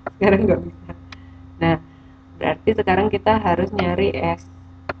 Sekarang nggak bisa. Nah, berarti sekarang kita harus nyari S.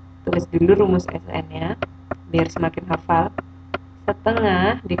 Tulis dulu rumus SN-nya biar semakin hafal.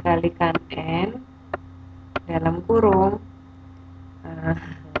 Setengah dikalikan N dalam kurung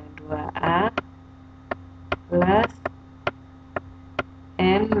 2A plus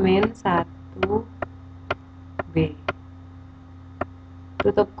N min 1B,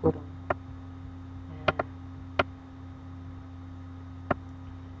 tutup kurung. Nah,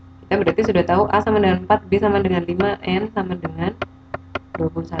 kita berarti sudah tahu A sama dengan 4, B sama dengan 5, N sama dengan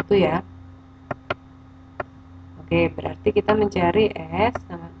 21 ya. Oke, berarti kita mencari S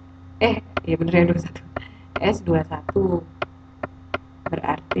sama iya bener ya 21. S 21.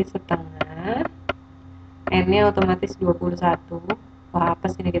 Berarti setengah N-nya otomatis 21. Wah, apa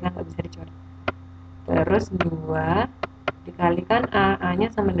sih ini kita nggak bisa dicoret. Terus 2 dikalikan A, A-nya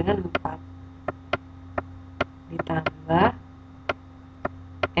sama dengan 4. Ditambah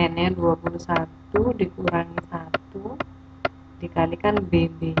N-nya 21 dikurangi 1 dikalikan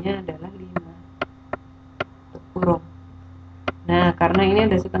B-nya adalah 5. Kurung. Nah, karena ini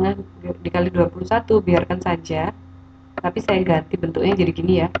ada setengah dikali 21, biarkan saja. Tapi saya ganti bentuknya jadi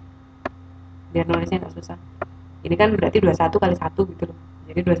gini ya. Biar nulisnya nggak susah. Ini kan berarti 21 kali 1 gitu loh.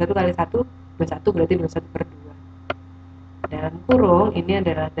 Jadi 21 kali 1, 21 berarti 21 per 2. Dalam kurung ini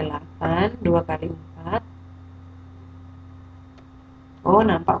adalah 8, 2 kali 4. Oh,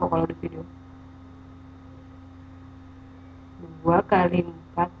 nampak kok kalau di video. 2 kali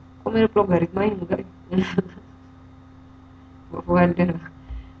 4. Kok mirip logaritma enggak ya? Waduh.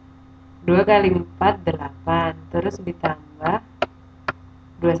 2 kali 4, 8. Terus ditambah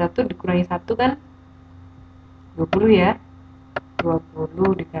 21 dikurangi 1 kan 20 ya.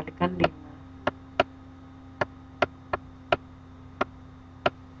 20 dikalikan 5.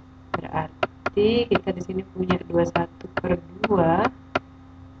 Berarti kita di sini punya 21 per 2.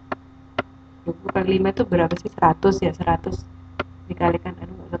 20 kali 5 itu berapa sih? 100 ya, 100 dikalikan,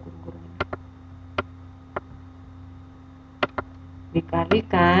 aduh nggak usah kurung-kurungin,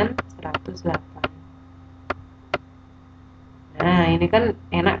 dikalikan 108. Nah, ini kan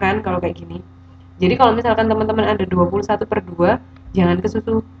enak kan kalau kayak gini. Jadi kalau misalkan teman-teman ada 21 per 2, jangan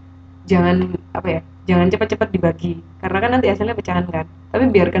kesusu, jangan apa ya, jangan cepat-cepat dibagi. Karena kan nanti hasilnya pecahan kan.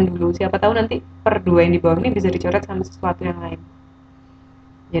 Tapi biarkan dulu, siapa tahu nanti per 2 yang di bawah ini bisa dicoret sama sesuatu yang lain.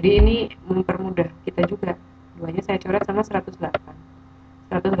 Jadi ini mempermudah kita juga. Duanya saya coret sama 108.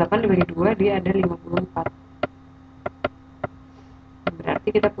 108 dibagi 2 dia ada 54. Berarti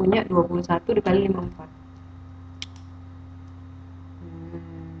kita punya 21 dikali 54.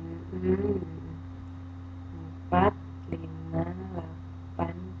 4, 5,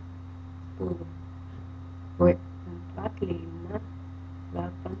 8, 10. Wait, 4, 5,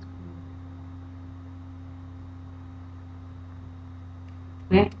 8,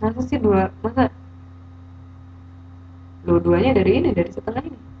 10. Masa sih masa dua-duanya dari ini, dari setengah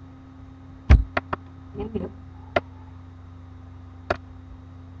ini. Ini loh.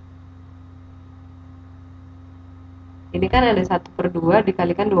 Ini kan ada 1 per 2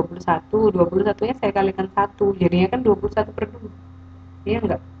 dikalikan 21. 21-nya saya kalikan 1. Jadinya kan 21 per 2. Iya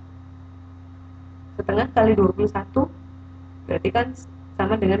enggak? Setengah kali 21 berarti kan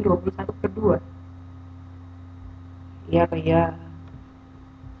sama dengan 21 per 2. Iya apa iya?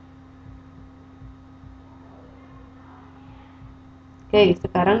 Oke,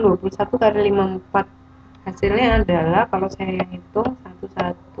 sekarang 21 kali 54. Hasilnya adalah kalau saya hitung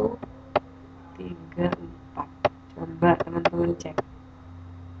 1134. Coba teman-teman cek.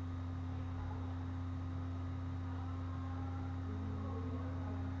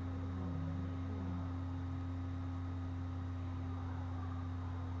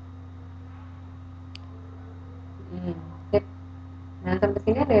 Cek. Nah, sampai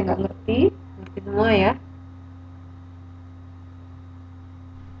sini ada yang nggak ngerti? Ngerti semua ya?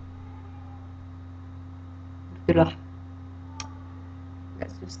 Itulah.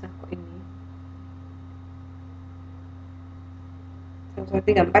 susah kok ini.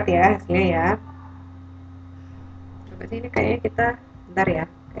 1134 ya hasilnya ya. Coba sih ini kayaknya kita, bentar ya,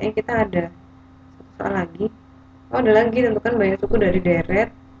 kayaknya kita ada satu soal lagi. Oh ada lagi, tentukan banyak suku dari deret.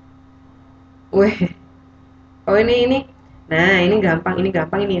 Weh, oh ini. Nah ini gampang,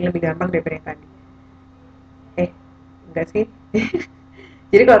 ini lebih gampang daripada yang tadi. Enggak sih.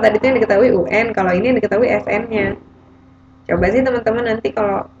 Jadi kalau tadi itu yang diketahui UN, kalau ini yang diketahui SN-nya. Coba sih teman-teman nanti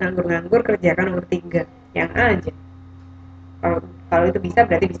kalau nganggur-nganggur kerjakan nomor 3 yang A aja. Kalau kalau itu bisa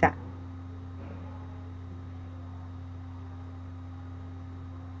berarti bisa.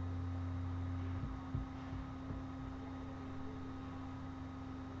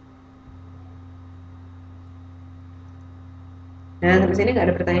 Nah, sampai sini nggak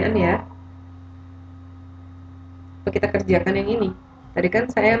ada pertanyaan ya. Kita kerjakan yang ini. Tadi kan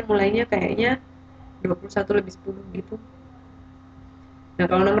saya mulainya kayaknya 21 lebih 10 gitu. Nah,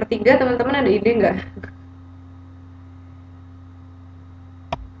 kalau nomor 3 teman-teman ada ide nggak?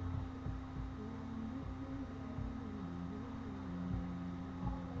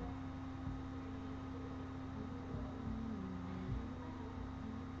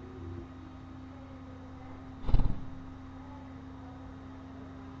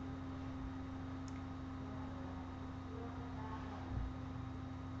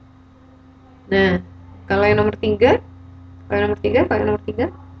 Nah, kalau yang nomor 3, kalau yang nomor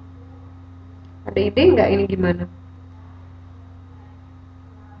 3, ada ide nggak ini gimana?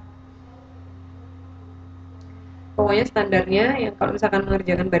 Pokoknya standarnya yang kalau misalkan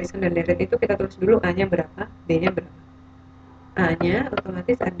mengerjakan barisan dan deret itu kita tulis dulu A-nya berapa, B-nya berapa. A-nya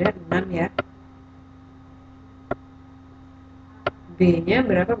otomatis ada 6 ya. B-nya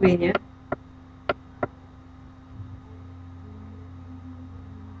berapa B-nya?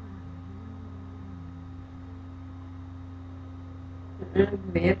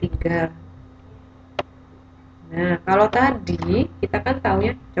 B-nya 3. Nah, kalau tadi kita kan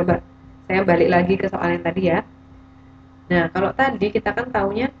taunya, coba saya balik lagi ke soal yang tadi ya. Nah, kalau tadi kita kan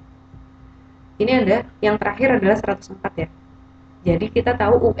taunya ini ada yang terakhir adalah 104 ya. Jadi kita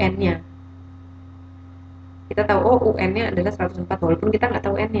tahu UN-nya. Kita tahu UN-nya adalah 104 walaupun kita nggak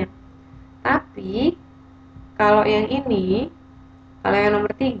tahu N-nya. Tapi kalau yang ini, kalau yang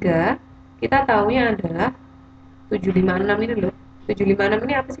nomor 3, kita taunya adalah 756 ini loh. 756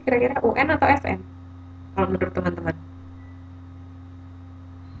 ini apa sih kira-kira, UN atau FN? Kalau menurut teman-teman.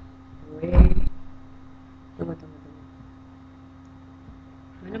 Tunggu.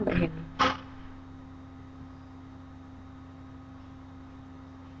 Mana Mbak Heni?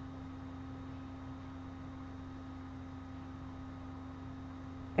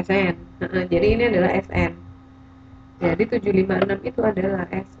 SN. Jadi ini adalah SN. Jadi 756 itu adalah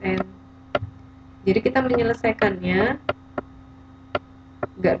SN. Jadi kita menyelesaikannya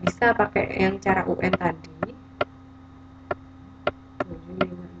nggak bisa pakai yang cara UN tadi.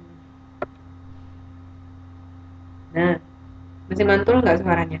 756. Nah, masih mantul nggak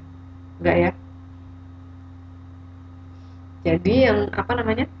suaranya? Nggak ya? Jadi yang apa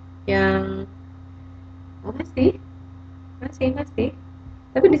namanya? Yang oh masih.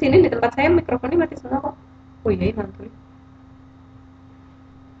 Tapi di sini di tempat saya mikrofonnya mati semua kok. Oh iya, mantul.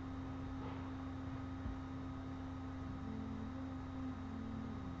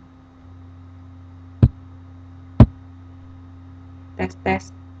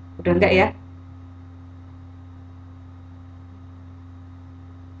 Tes. Udah enggak ya?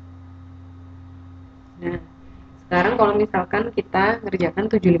 Nah, sekarang kalau misalkan kita ngerjakan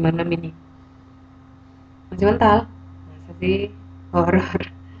 756 ini. Masih mental? Masa sih? Horor.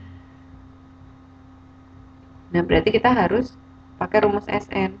 Nah, berarti kita harus pakai rumus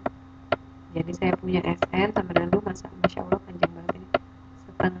SN. Jadi saya punya SN sama dengan dulu, Masya Allah panjang banget ini.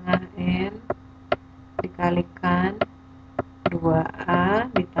 Setengah N dikalikan 2A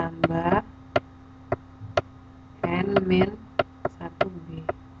ditambah N min 1B.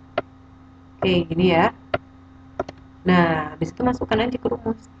 Oke, gini ya. Nah, habis itu masukkan aja ke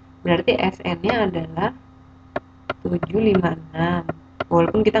rumus. Berarti SN-nya adalah 756.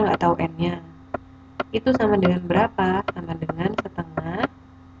 Walaupun kita nggak tahu N-nya. Itu sama dengan berapa? Sama dengan setengah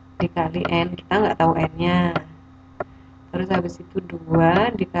dikali N. Kita nggak tahu N-nya. Terus habis itu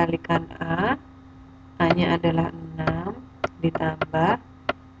 2 dikalikan A. A-nya adalah 6 ditambah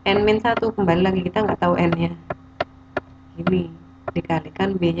N-1. Kembali lagi kita nggak tahu N-nya. Ini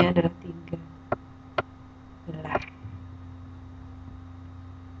dikalikan B-nya adalah 3. Belah.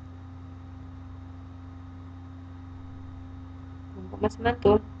 Masih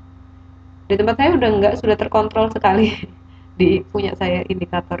mantul. Di tempat saya udah enggak, sudah terkontrol sekali. Di punya saya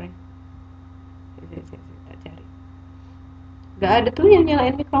indikatornya. Saya cari. Nggak ada tuh yang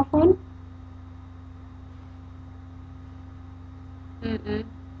nyalain mikrofon.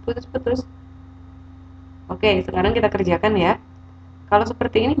 Putus-putus. Oke, sekarang kita kerjakan ya. Kalau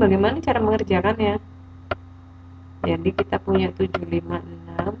seperti ini bagaimana cara mengerjakannya? Jadi kita punya 756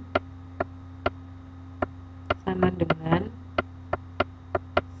 sama dengan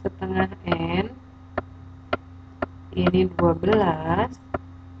setengah N, ini 12,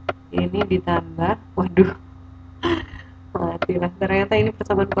 ini ditambah, waduh, matilah, ternyata ini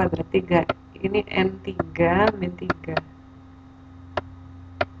persamaan kuadrat 3, ini N3 min 3.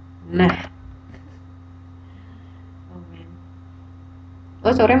 Nah,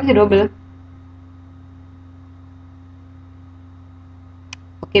 oh sore masih double.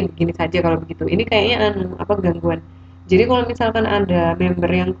 Oke, begini saja kalau begitu. Ini kayaknya apa gangguan. Jadi kalau misalkan ada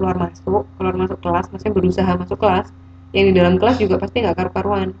member yang keluar masuk kelas, maksudnya berusaha masuk kelas, yang di dalam kelas juga pasti nggak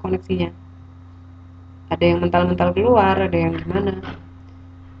karu-karuan koneksinya. Ada yang mental-mental keluar, ada yang gimana.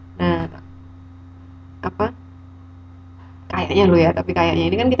 Nah, apa? Kayaknya lo ya, tapi kayaknya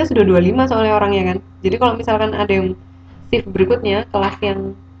ini kan kita sudah 25 soalnya orangnya kan. Jadi kalau misalkan ada yang shift berikutnya, kelas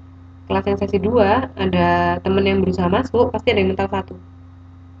yang sesi 2 ada temen yang berusaha masuk, pasti ada yang mental satu.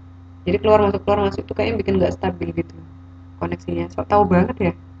 Jadi keluar masuk itu kayaknya bikin nggak stabil gitu koneksinya. So tahu banget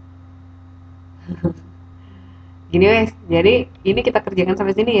ya. Gini wes, jadi ini kita kerjakan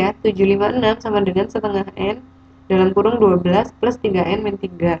sampai sini ya. 756 sama dengan setengah N dalam kurung 12 plus 3N min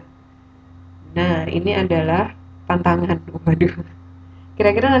 3. Nah, ini adalah tantangan. Waduh.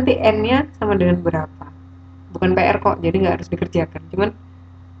 Kira-kira nanti N-nya sama dengan berapa? Bukan PR kok, jadi nggak harus dikerjakan. Cuman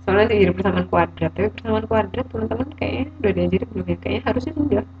soalnya nanti jadi persamaan kuadrat. Tapi persamaan kuadrat teman-teman kayaknya udah diajarin belum ya? Kayaknya harusnya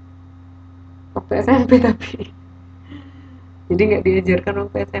sudah. Waktu SMP tapi. Jadi nggak diajarkan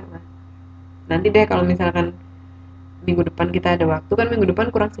waktu SMA. Nanti deh kalau misalkan minggu depan kita ada waktu, kan minggu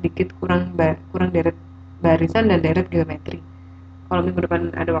depan kurang sedikit, kurang deret barisan dan deret geometri. Kalau minggu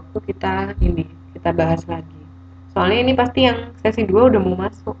depan ada waktu kita bahas lagi. Soalnya ini pasti yang sesi 2 udah mau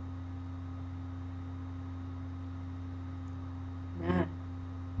masuk. Nah,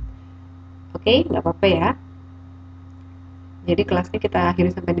 oke, nggak apa-apa ya. Jadi kelasnya kita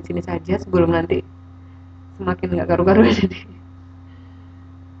akhiri sampai di sini saja sebelum nanti semakin nggak karu-karuan ini.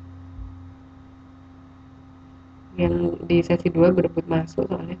 Yang di sesi 2 berebut masuk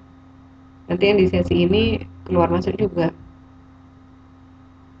soalnya. Nanti yang di sesi ini keluar masuk juga.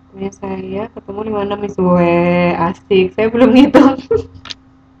 Punya saya ketemu 56 Miss. Weh, asik. Saya belum ngitung.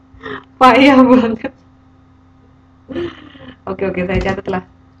 Payah banget. Oke, oke, saya catat lah.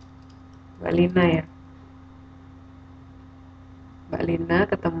 Mbak Lina ya. Mbak Lina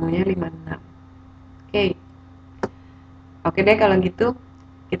ketemunya 56. Oke. Oke deh kalau gitu.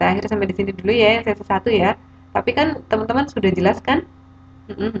 Kita akhir sampai di sini dulu ya yang sesi 1 ya. Tapi kan teman-teman sudah jelas kan?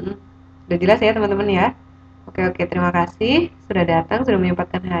 Sudah jelas ya teman-teman ya. Oke, oke, terima kasih sudah datang, sudah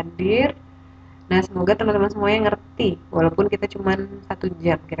menyempatkan hadir. Nah, semoga teman-teman semuanya ngerti, walaupun kita cuma 1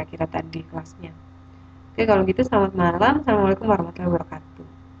 jam kira-kira tadi kelasnya. Oke, kalau gitu selamat malam. Assalamualaikum warahmatullahi wabarakatuh.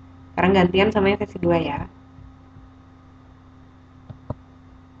 Sekarang gantian sama yang sesi 2 ya.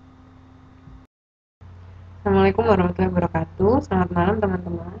 Assalamualaikum warahmatullahi wabarakatuh. Selamat malam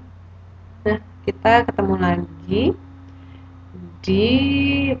teman-teman. Nah, kita ketemu lagi di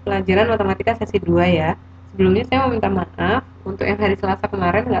pelajaran matematika sesi 2 ya. Sebelumnya saya mau minta maaf untuk yang hari Selasa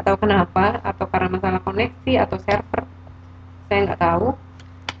kemarin, nggak tahu kenapa, atau karena masalah koneksi atau server, saya nggak tahu.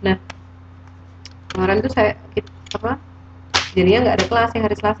 Nah, kemarin tuh jadinya nggak ada kelas yang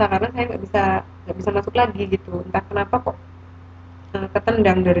hari Selasa karena saya nggak bisa masuk lagi gitu, entah kenapa kok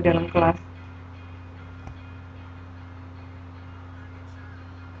ketendang dari dalam kelas.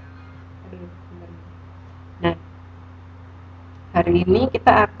 Nah, hari ini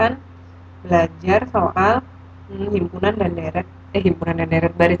kita akan belajar soal himpunan dan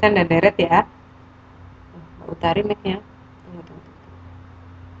deret, barisan dan deret ya. Mbak Utari mic-nya. Tunggu.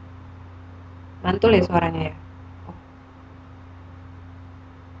 Mantul ya suaranya ya.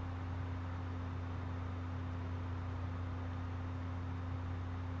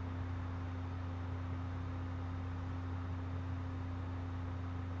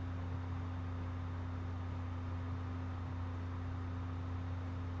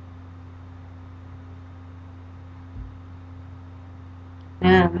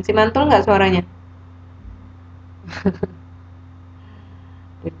 Nah, masih mantul nggak suaranya?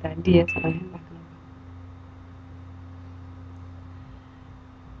 Dari tadi ya soalnya entah kenapa.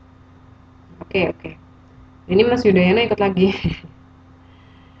 Oke. Ini Mas Yudayana ikut lagi.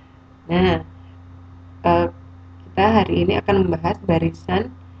 Nah, kita hari ini akan membahas barisan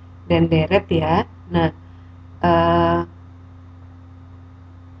dan deret ya. Nah,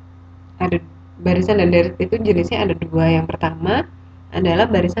 ada Barisan dan deret itu jenisnya ada dua. Yang pertama adalah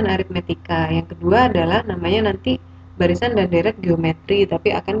barisan aritmetika, yang kedua adalah namanya nanti barisan dan deret geometri,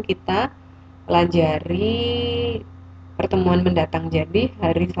 tapi akan kita pelajari pertemuan mendatang, jadi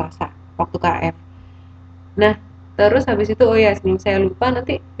hari Selasa waktu KF. Nah, terus habis itu oh ya, sebelum saya lupa,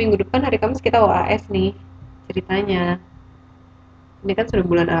 nanti minggu depan hari Kamis kita UAS nih ceritanya. Ini kan sudah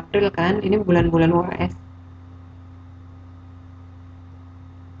bulan April kan, ini bulan-bulan UAS.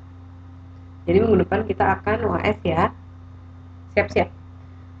 Jadi minggu depan kita akan UAS ya. Siap-siap.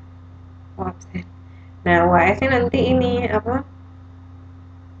 Oh, absen. Nah, UAS-nya nanti ini apa?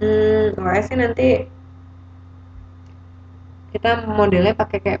 UAS-nya nanti kita modelnya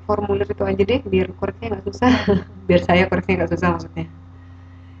pakai kayak formulir itu aja deh, biar koreksinya nggak susah. Biar saya koreksinya nggak susah maksudnya.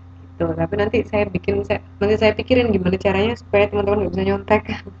 Gitu. Tapi nanti saya pikirin gimana caranya supaya teman-teman nggak bisa nyontek.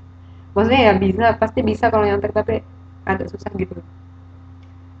 Maksudnya ya bisa, pasti bisa kalau nyontek, tapi agak susah gitu.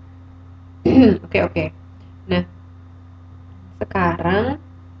 Oke, oke. Nah, sekarang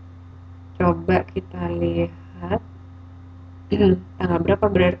coba kita lihat tanggal berapa,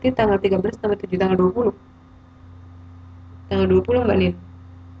 berarti tanggal 13, tanggal 7, tanggal 20. Tanggal 20 Mbak Nin.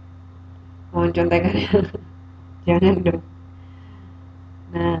 Mohon contekannya. Jangan dong.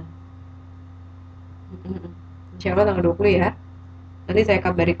 Nah, insya Allah tanggal 20 ya. Nanti saya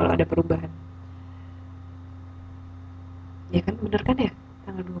kabari kalau ada perubahan. Ya kan bener kan ya?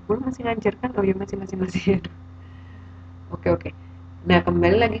 Tanggal 20 masih ngajar kan? Oh ya masih. Oke, oke. Nah,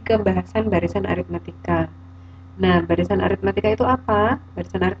 kembali lagi ke bahasan barisan aritmatika. Nah, barisan aritmatika itu apa?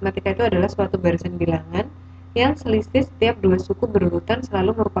 Barisan aritmatika itu adalah suatu barisan bilangan yang selisih setiap dua suku berurutan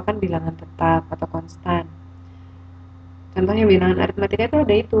selalu merupakan bilangan tetap atau konstan. Contohnya bilangan aritmatika itu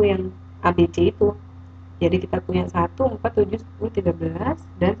ada itu yang ABC itu. Jadi kita punya 1, 4, 7, 10, 13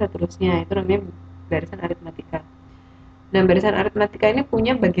 dan seterusnya. Itu namanya barisan aritmatika. Nah, barisan aritmatika ini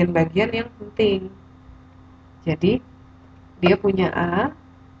punya bagian-bagian yang penting. Jadi, dia punya A,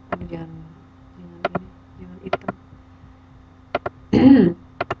 jangan hitam.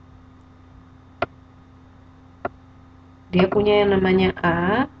 Dia punya yang namanya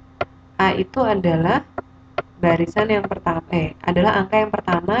A. A itu adalah barisan yang pertama, adalah angka yang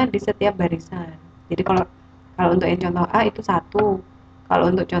pertama di setiap barisan. Jadi kalau kalau untuk yang contoh A itu 1, kalau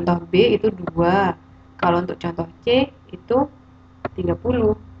untuk contoh B itu 2, kalau untuk contoh C itu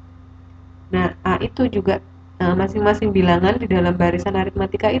 30. Nah, A itu juga masing-masing bilangan di dalam barisan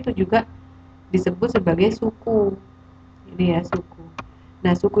aritmatika itu juga disebut sebagai suku. Ini ya, suku.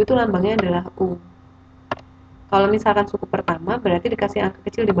 Nah, suku itu lambangnya adalah U. Kalau misalkan suku pertama berarti dikasih angka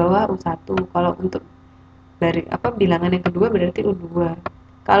kecil di bawah U1. Kalau untuk bilangan yang kedua berarti U2.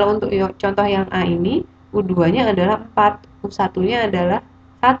 Kalau untuk contoh yang A ini, U2-nya adalah 4, U1-nya adalah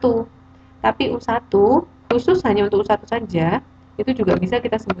 1. Tapi U1 khusus hanya untuk U1 saja, itu juga bisa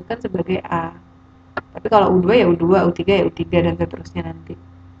kita sebutkan sebagai A. Tapi kalau U2 ya U2, U3 ya U3 dan seterusnya nanti.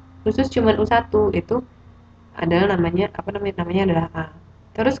 Khusus cuman U1 itu adalah namanya adalah A.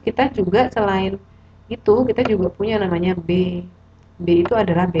 Terus kita juga selain itu kita juga punya namanya B. B itu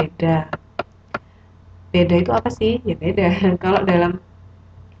adalah beda. Beda itu apa sih? Ya beda. Kalau dalam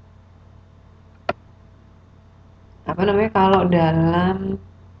Kalau dalam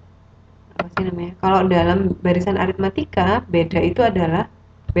Kalau dalam barisan aritmatika, beda itu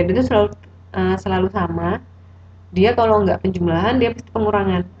selalu sama. Dia kalau nggak penjumlahan dia pasti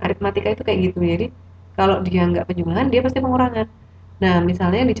pengurangan. Aritmatika itu kayak gitu. Jadi kalau dia nggak penjumlahan dia pasti pengurangan. Nah,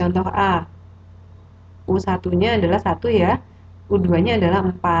 misalnya di contoh A, U1-nya adalah 1 ya, U2-nya adalah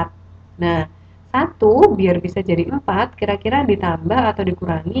 4. Nah, 1 biar bisa jadi 4, kira-kira ditambah atau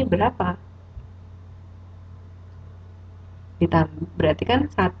dikurangi berapa? Berarti kan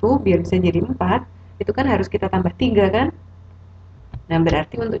 1 biar bisa jadi 4, itu kan harus kita tambah 3 kan? Nah,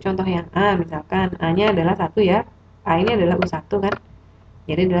 berarti untuk contoh yang A, misalkan A-nya adalah 1 ya, A ini adalah U1 kan?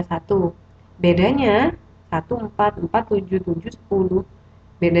 Jadi adalah 1. Bedanya 1, 4, 4, 7, 7, 10.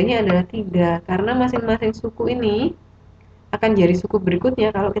 Bedanya adalah 3, karena masing-masing suku ini akan jadi suku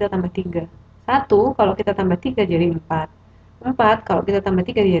berikutnya kalau kita tambah 3. 1 kalau kita tambah 3 jadi 4. 4 kalau kita tambah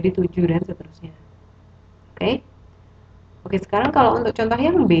 3 jadi 7 dan seterusnya. Oke? Oke, sekarang kalau untuk contoh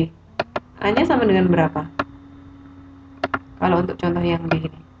yang B, A-nya sama dengan berapa? Kalau untuk contoh yang B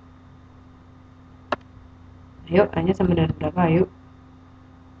ini. Ayo, A-nya sama dengan berapa? Ayo.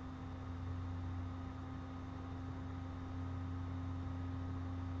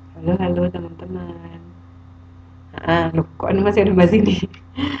 Halo teman-teman. Loh, kok ini masih ada bahas ini?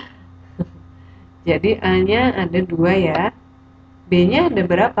 Jadi A-nya ada 2 ya. B-nya ada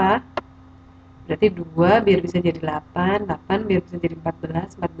berapa? Berarti 2 biar bisa jadi 8, 8 biar bisa jadi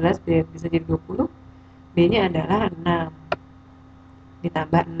 14, 14 biar bisa jadi 20. B-nya adalah 6.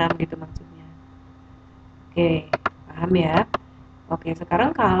 Ditambah 6 gitu maksudnya. Oke, paham ya? Oke,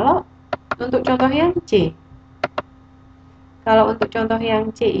 sekarang kalau untuk contoh yang C. Kalau untuk contoh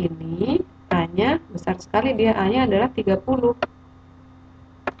yang C ini, A-nya besar sekali, dia A-nya adalah 30.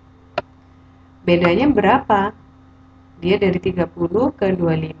 Bedanya berapa? Dia dari 30 ke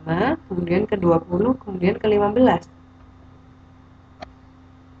 25, kemudian ke 20, kemudian ke 15.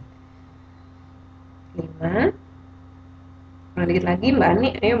 5. Nah, dikit lagi Mbak Ani,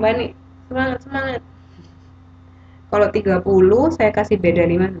 ayo Mbak Ani. Semangat, semangat. Kalau 30 saya kasih beda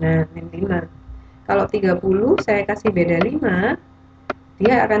 5. Nah, min 5. Kalau 30 saya kasih beda 5,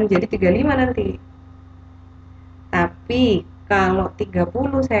 dia akan jadi 35 nanti. Tapi kalau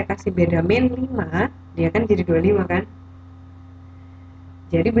 30 saya kasih beda min 5, dia kan jadi 25 kan?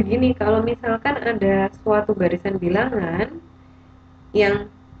 Jadi begini, kalau misalkan ada suatu barisan bilangan yang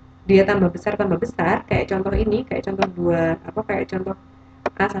dia tambah besar, kayak contoh ini, kayak contoh kayak contoh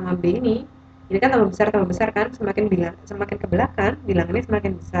A sama B ini kan tambah besar kan, semakin ke belakang bilangannya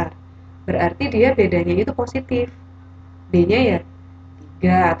semakin besar. Berarti dia bedanya itu positif. B-nya ya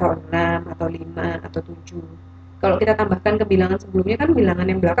 3 atau 6 atau 5 atau 7. Kalau kita tambahkan ke bilangan sebelumnya kan bilangan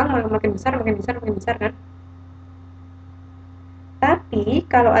yang belakang makin besar, makin besar, makin besar kan. Tapi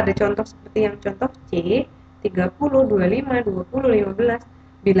kalau ada contoh seperti yang contoh C, 30, 25, 20, 15,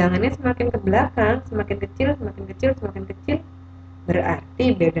 bilangannya semakin ke belakang, semakin kecil, semakin kecil, semakin kecil,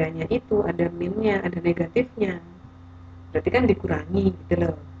 berarti bedanya itu ada minnya, ada negatifnya. Berarti kan dikurangi gitu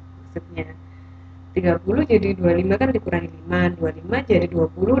loh maksudnya. 30 jadi 25 kan dikurangi 5, 25 jadi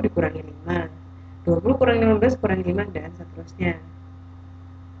 20 dikurangi 5, 20 kurangi 15 kurangi 5, dan seterusnya.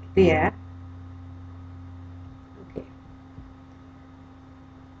 Gitu ya. Oke.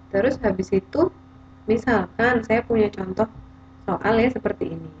 Terus habis itu, misalkan saya punya contoh soal ya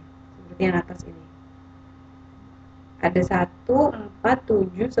seperti ini, seperti yang atas ini. Ada 1, 4,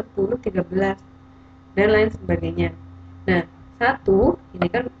 7, 10, 13, dan lain sebagainya. Nah, 1 ini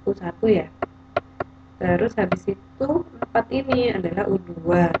kan U1 ya. Terus habis itu 4 ini adalah U2,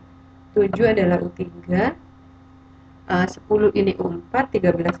 7 adalah U3, 10 ini U4,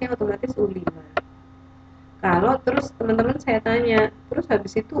 13-nya otomatis U5. Kalau terus teman-teman saya tanya, terus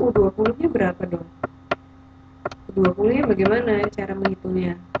habis itu U20-nya berapa dong? U20-nya bagaimana cara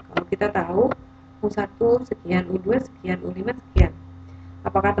menghitungnya? Kalau kita tahu U1 sekian, U2 sekian, U5 sekian.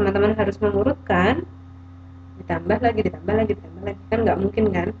 Apakah teman-teman harus mengurutkan? Ditambah lagi, ditambah lagi, ditambah lagi. Kan nggak mungkin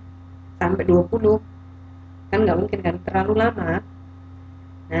kan? Sampai 20. Kan nggak mungkin kan? Terlalu lama.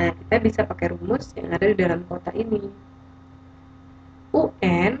 Nah, kita bisa pakai rumus yang ada di dalam kotak ini.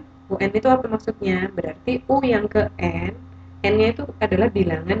 UN itu apa maksudnya? Berarti U yang ke N-nya itu adalah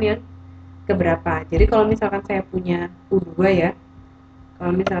bilangan yang keberapa. Jadi kalau misalkan saya punya U2 ya,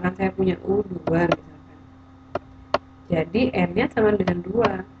 kalau misalkan saya punya U2 misalkan, jadi N-nya sama dengan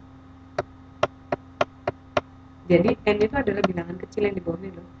 2. Jadi N itu adalah bilangan kecil yang di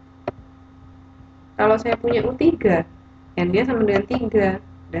bawahnya loh. Kalau saya punya U3, N-nya sama dengan 3,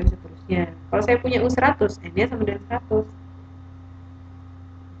 dan seterusnya. Kalau saya punya U100, N-nya sama dengan 100.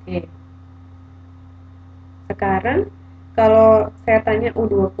 Oke. Sekarang kalau saya tanya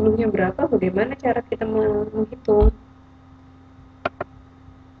U20-nya berapa, bagaimana cara kita menghitung?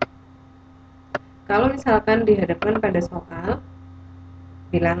 Kalau misalkan dihadapkan pada soal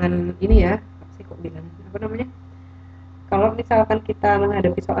bilangan ini ya, apa sih kok bilangan? Apa namanya? Kalau misalkan kita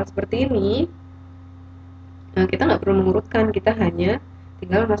menghadapi soal seperti ini, kita nggak perlu mengurutkan, kita hanya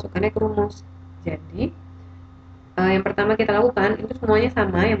tinggal masukkannya ke rumus. Jadi yang pertama kita lakukan itu semuanya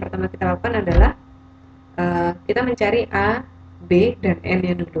sama. Yang pertama kita lakukan adalah kita mencari A, B, dan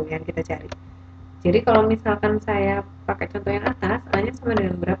N-nya dulu yang kita cari. Jadi kalau misalkan saya pakai contoh yang atas, A-nya sama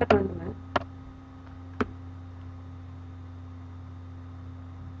dengan berapa teman-teman?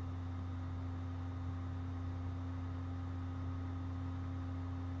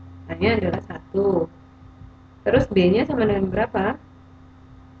 A-nya adalah 1. Terus B-nya sama dengan berapa?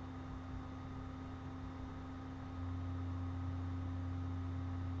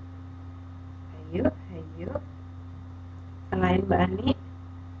 Ayo, ayo. Selain Mbak Ani.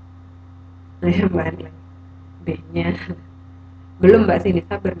 Mbak Ani. B-nya. Belum Mbak Sini,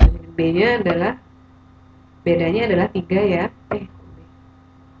 sabar Mbak Sini. B-nya adalah, bedanya adalah 3 ya.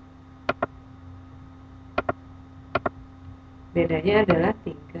 Bedanya adalah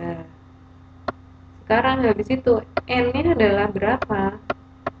 3. Sekarang habis itu N-nya adalah berapa?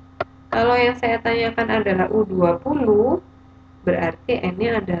 Kalau yang saya tanyakan adalah U20, berarti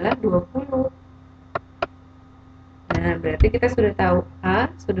N-nya adalah 20. Nah, berarti kita sudah tahu A,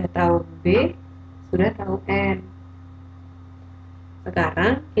 sudah tahu B, sudah tahu N.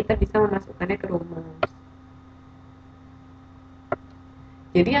 Sekarang kita bisa memasukkannya ke rumus.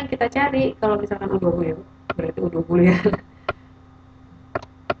 Jadi yang kita cari kalau misalkan U20 ya, berarti U20 ya.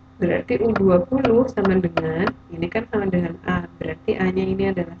 Berarti U20 sama dengan, ini kan sama dengan A, berarti A-nya ini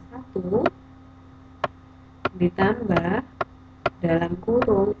adalah 1 ditambah dalam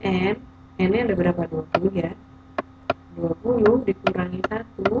kurung N-nya ada berapa? 20 ya. 20 dikurangi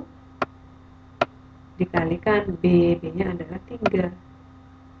 1 dikalikan B-nya adalah 3.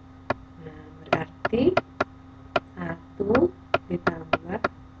 Nah, berarti 1 ditambah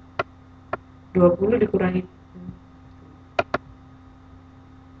 20 dikurangi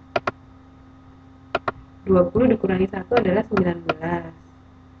 1 adalah 19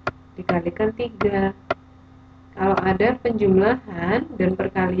 dikalikan 3. Kalau ada penjumlahan dan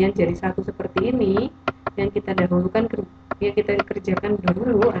perkalian jadi satu seperti ini, yang kita kerjakan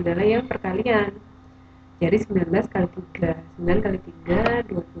dahulu adalah yang perkalian. Jadi 19 kali 3, 9 kali 3,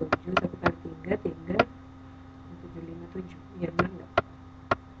 27, 1 kali 3, 3, 7, 5, 7. Iya benar nggak?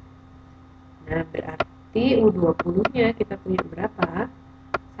 Nah, berarti U20-nya kita punya berapa?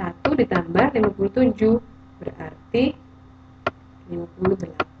 1 ditambah 57, berarti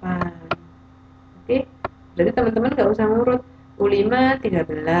 58. Oke, berarti teman-teman nggak usah ngurut U5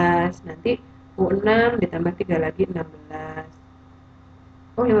 13, nanti U6 ditambah 3 lagi 16.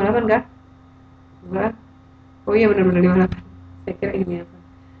 Oh, 58 kah? Enggak. Oh iya benar-benar 58. Saya kira ini apa?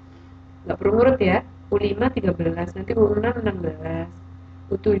 Nggak perlu ngurut ya. U5 13, nanti U6 16,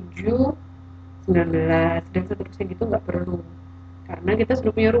 U7 19, dan seterusnya gitu nggak perlu. Karena kita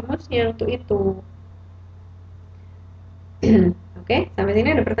sudah punya rumusnya untuk itu. Oke, sampai sini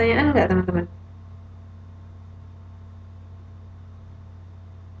ada pertanyaan nggak teman-teman?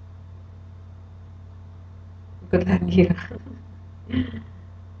 Ikut lagi ya.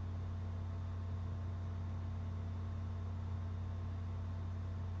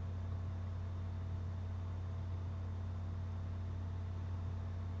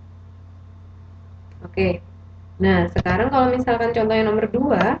 Oke. Nah, sekarang kalau misalkan contoh yang nomor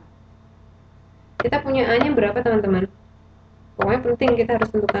 2, kita punya A-nya berapa teman-teman? Pokoknya penting kita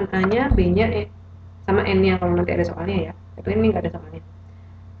harus tentukan A-nya, B-nya, sama N-nya kalau nanti ada soalnya ya. Tapi ini nggak ada soalnya.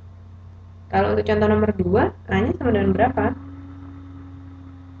 Kalau untuk contoh nomor 2, A-nya sama dengan berapa?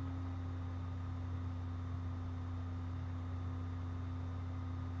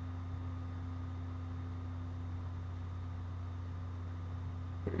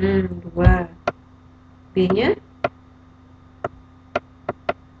 Hmm, 2. B-nya?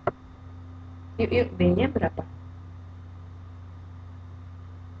 Yuk, B-nya berapa?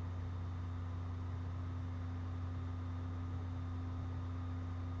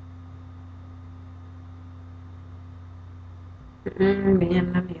 B-nya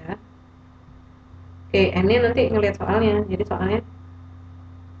 6 ya. Oke, N-nya nanti ngelihat soalnya. Jadi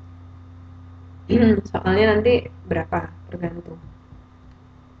soalnya nanti berapa? Tergantung.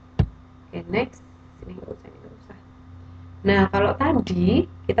 Oke, next. Ini nggak usah. Nah, kalau tadi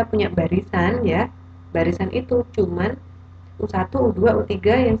kita punya barisan ya. Barisan itu cuman U1, U2, U3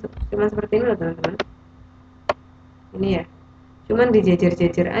 yang cuman seperti ini loh teman-teman. Ini ya. Cuman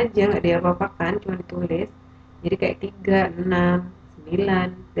dijajar-jajar aja, nggak diapa-apakan, cuma ditulis. Jadi kayak 3, 6,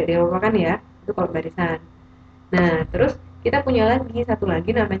 9, nggak diapa-apakan ya. Itu kalau barisan. Nah, terus kita punya lagi satu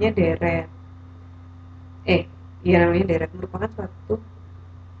lagi namanya deret. Iya namanya deret, merupakan suatu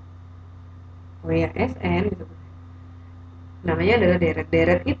SN gitu. Namanya adalah deret.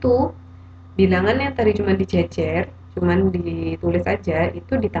 Deret itu bilangan yang tadi cuma dijejer, cuman ditulis aja,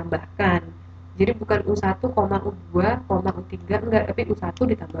 itu ditambahkan. Jadi bukan U1, U2, U3 enggak, tapi U1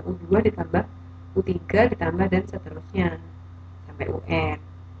 ditambah U2 ditambah U3 ditambah dan seterusnya sampai UN.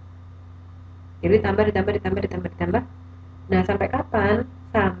 Jadi ditambah. Nah, sampai kapan?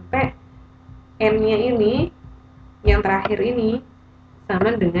 Sampai N-nya ini yang terakhir ini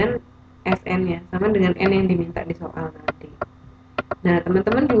sama dengan SN-nya, sama dengan N yang diminta di soal nanti. Nah,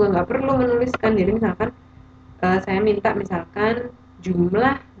 teman-teman juga nggak perlu menuliskan. Jadi misalkan saya minta misalkan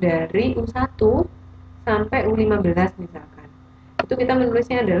jumlah dari U1 sampai U15 misalkan. Itu kita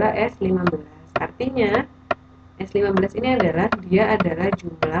menulisnya adalah S15. Artinya S15 ini adalah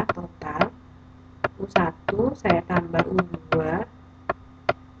jumlah total U1 saya tambah U2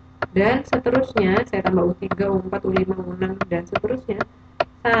 dan seterusnya, saya tambah U3, U4, U5, U6 dan seterusnya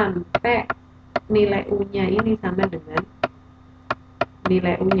sampai nilai U-nya ini sama dengan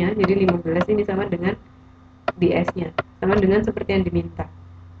nilai U-nya, jadi 15 ini sama dengan DS-nya, sama dengan seperti yang diminta.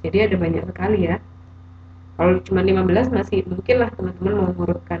 Jadi ada banyak sekali ya. Kalau cuma 15 masih mungkin lah teman-teman mau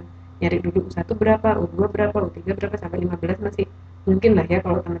mengurutkan, nyari dulu U1 berapa, U2 berapa, U3 berapa, sampai 15 masih mungkin lah ya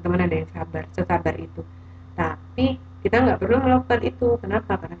kalau teman-teman ada yang sesabar itu. Tapi kita nggak perlu melakukan itu.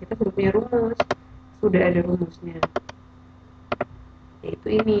 Kenapa? Karena kita sudah punya rumus, sudah ada rumusnya, yaitu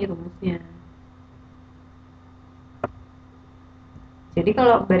ini rumusnya. Jadi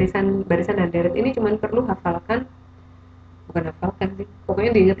kalau barisan dan deret ini cuma perlu hafalkan, bukan hafalkan sih,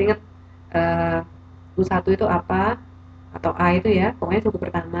 pokoknya diinget-inget U1 itu apa, atau A itu ya, pokoknya suku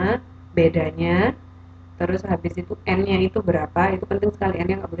pertama, bedanya, terus habis itu N-nya itu berapa, itu penting sekali,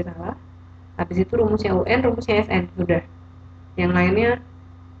 N-nya nggak boleh salah. Habis itu rumusnya UN, rumusnya SN, sudah. Yang lainnya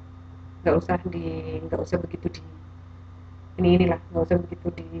nggak usah begitu di inilah, nggak usah begitu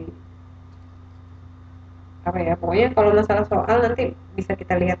di apa ya, pokoknya kalau masalah soal nanti bisa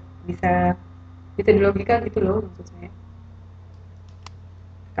kita lihat, bisa bisa di logika gitu loh maksud saya.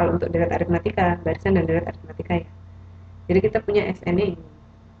 Kalau untuk deret aritmatika, barisan dan deret aritmatika ya. Jadi kita punya SN-nya ini.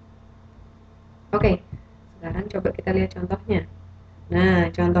 Oke, sekarang coba kita lihat contohnya.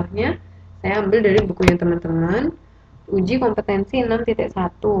 Nah, contohnya saya ambil dari bukunya teman-teman, uji kompetensi 6.1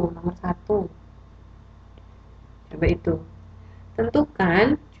 nomor 1. Coba itu.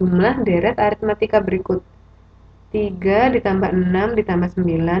 Tentukan jumlah deret aritmatika berikut. 3 ditambah 6 ditambah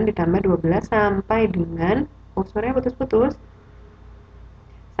 9 ditambah 12 sampai dengan, oh suaranya putus-putus,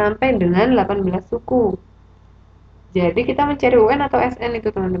 sampai dengan 18 suku. Jadi kita mencari UN atau SN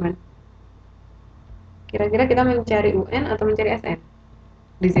itu teman-teman? Kira-kira kita mencari UN atau mencari SN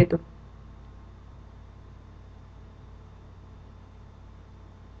di situ?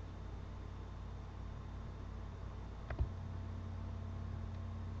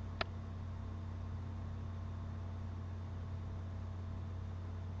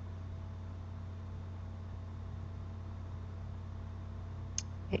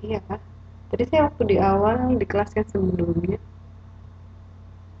 Ya iya kah? Tadi saya waktu di awal di kelas yang sebelumnya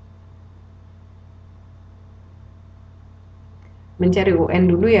mencari UN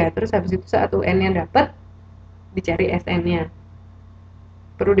dulu ya, terus habis itu saat UN-nya dapat dicari SN-nya.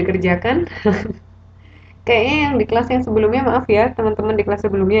 Perlu dikerjakan. Kayaknya yang di kelas yang sebelumnya, maaf ya teman-teman di kelas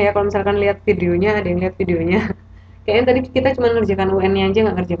sebelumnya ya, kalau misalkan lihat videonya, ada yang lihat videonya. Kayaknya tadi kita cuma ngerjakan UN-nya aja,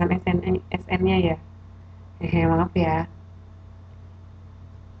 nggak ngerjakan SN-nya ya. Maaf ya.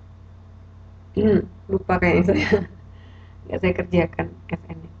 Lupa kayaknya saya. Nggak saya kerjakan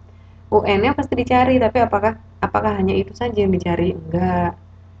SN-nya. UN-nya pasti dicari, tapi apakah hanya itu saja yang dicari? Enggak.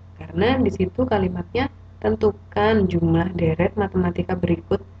 Karena di situ kalimatnya tentukan jumlah deret matematika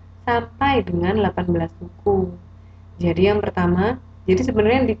berikut sampai dengan 18 suku. Jadi yang pertama, jadi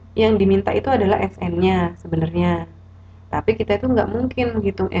sebenarnya yang diminta itu adalah SN-nya sebenarnya. Tapi kita itu nggak mungkin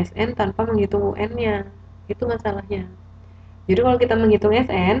menghitung SN tanpa menghitung UN-nya. Itu masalahnya. Jadi kalau kita menghitung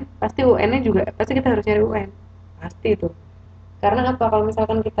SN, pasti UN-nya juga, pasti kita harus nyari UN. Pasti itu. Karena apa? Kalau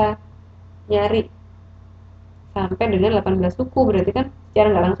misalkan kita nyari sampai dengan 18 suku, berarti kan secara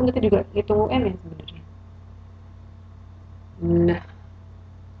nggak langsung kita juga hitung UN ya sebenarnya. Nah,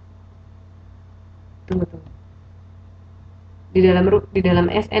 tunggu. Di dalam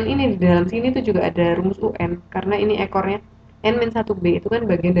SN ini, di dalam sini tuh juga ada rumus UN, karena ini ekornya N-1B itu kan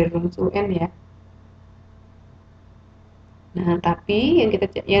bagian dari rumus UN ya. Nah, tapi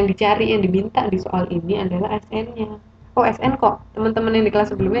yang dicari, yang diminta di soal ini adalah SN-nya. Oh, SN kok. Teman-teman yang di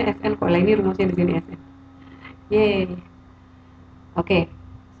kelas sebelumnya SN kok. Lah ini rumusnya di sini SN. Yeay. Oke.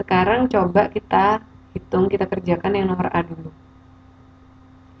 Sekarang coba kita hitung, kita kerjakan yang nomor A dulu.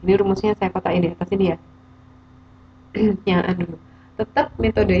 Ini rumusnya saya kotakin di atas ini ya. Yang A dulu. Tetap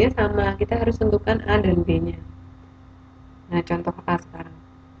metodenya sama. Kita harus tentukan A dan B-nya. Nah, contoh A sekarang.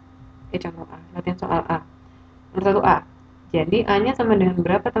 Contoh A. Latihan soal A. Nomor 1A. Jadi A-nya sama dengan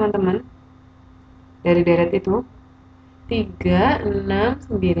berapa teman-teman? Dari deret itu 3, 6,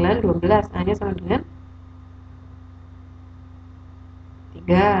 9, 12. A-nya sama dengan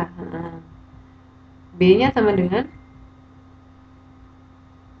 3. B-nya sama dengan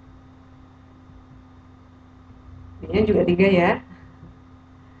B-nya juga 3 ya.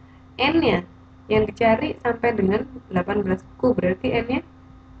 N-nya yang dicari sampai dengan 18 suku, berarti N-nya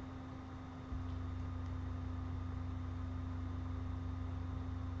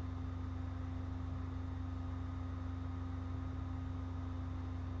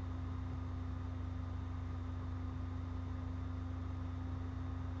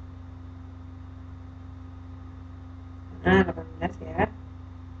nah 18 ya.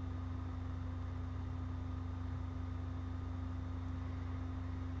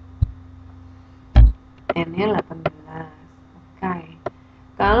 N-nya 18. Oke.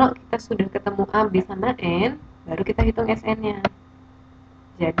 Kalau kita sudah ketemu A, B sama N, baru kita hitung SN-nya.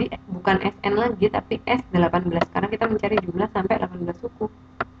 Jadi bukan SN lagi, tapi S18, karena kita mencari jumlah sampai 18 suku.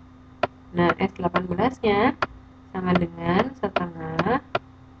 Nah, S18-nya sama dengan setengah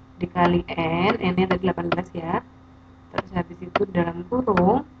dikali N, N-nya tadi 18 ya. Terus habis itu dalam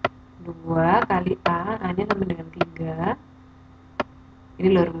kurung 2 kali A, A-nya sama dengan 3. Ini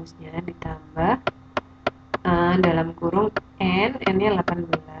loh rumusnya, ditambah A dalam kurung n-nya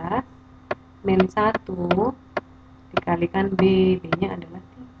 18, min 1 dikalikan B, B-nya adalah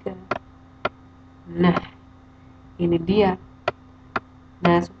 3. Nah, ini dia.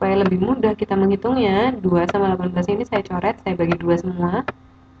 Nah, supaya lebih mudah kita menghitungnya, 2 sama 18 ini saya coret, saya bagi 2 semua.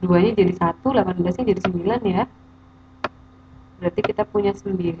 2-nya jadi 1, 18-nya jadi 9 ya. Berarti kita punya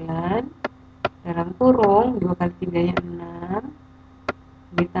 9 dalam kurung 2 kali 3-nya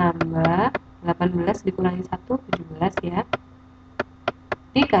 6 ditambah 18 dikurangi 1, 17 ya.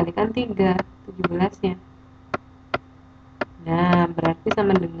 Dikalikan 3, 17-nya. Nah, berarti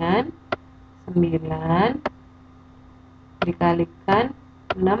sama dengan 9 dikalikan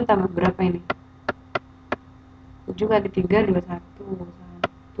 6 tambah berapa ini? 7 kali 3, 21.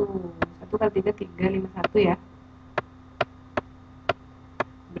 1 kali 3, 3, 51 ya.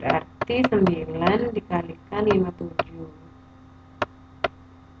 Berarti 9 dikalikan 57.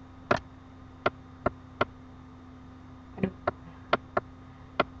 Aduh.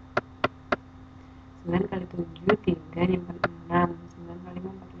 9 kali 7, 3, nyimpan 6. 9 kali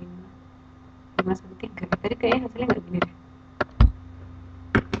 5, 45. 5 sama 3. Tadi kayaknya hasilnya nggak gini deh.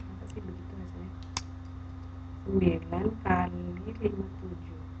 Masa sih begitu hasilnya? 9 kali 57.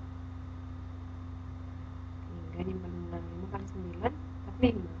 3 nyimpan 6. 5 kali 9,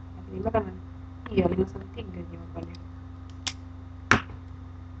 45. 45 kan? Iya, 5 sama 3 jawabannya.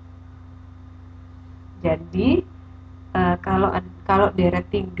 Jadi kalau deret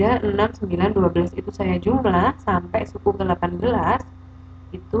 3, 6, 9, 12 itu saya jumlah sampai suku ke 18,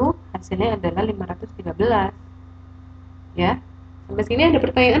 itu hasilnya adalah 513. Ya. Sampai sini ada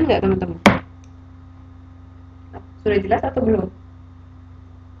pertanyaan nggak teman-teman? Sudah jelas atau belum?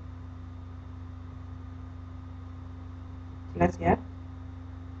 Jelas ya.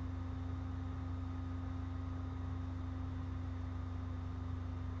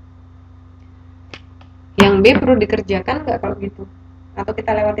 Yang B perlu dikerjakan nggak kalau gitu? Atau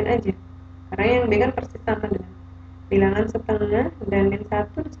kita lewatin aja? Karena yang B kan persis sama dengan bilangan setengah dan min 1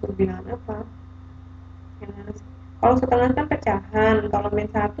 disebut bilangan apa? Yang mana sih? Kalau setengah kan pecahan, kalau min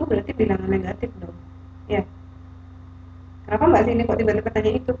 1 berarti bilangan negatif dong. Ya. Kenapa mbak sini kok tiba-tiba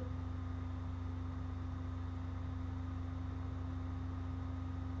tanya itu?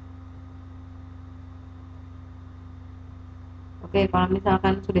 Oke, kalau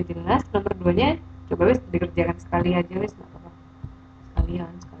misalkan sudah jelas, nomor 2-nya coba wis dikerjakan sekali aja wis, nggak apa-apa.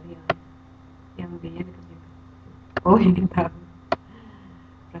 Sekalian. Yang B-nya dikerjakan. Oh, ini tahu.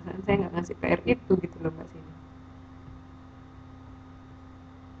 Perasaan saya nggak ngasih PR itu gitu loh mbak sini.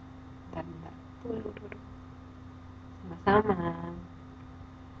 Bentar. Tuh. Sama-sama.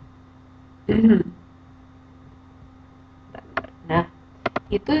 Nah,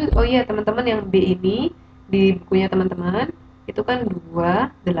 itu oh iya teman-teman, yang B ini di bukunya teman-teman itu kan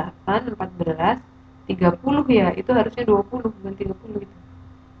 2, 8, 14, 30 ya. Itu harusnya 20 bukan 30 gitu.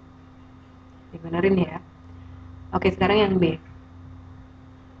 Dibenerin ya. Oke, sekarang yang B.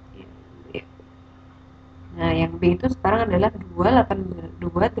 Nah, yang B itu sekarang adalah 2,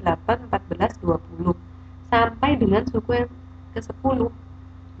 8, 14, 20 sampai dengan suku yang ke-10.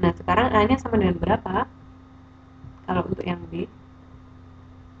 Nah, sekarang A-nya sama dengan berapa? Kalau untuk yang B.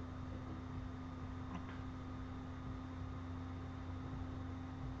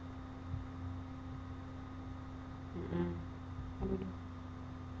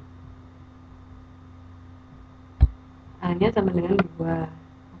 A-nya sama dengan 2.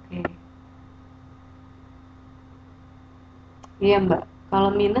 Oke. Iya, Mbak. Kalau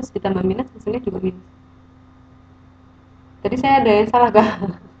minus ditambah minus hasilnya juga minus. Tadi saya ada yang salah kah?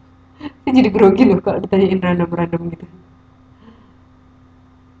 Saya jadi grogi loh kalau ditanyain random-random gitu.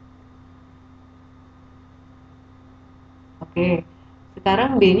 Oke.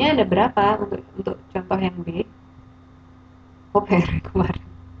 Sekarang B-nya ada berapa untuk contoh yang B? Oh, PR kemarin.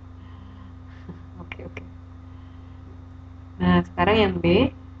 Oke. Nah, sekarang yang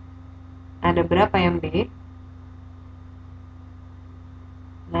B ada berapa yang B?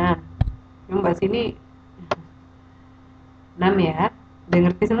 6. Mbak sini 6 ya. Udah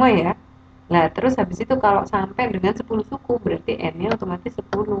ngerti semua ya? Nah, terus habis itu kalau sampai dengan 10 suku berarti N-nya otomatis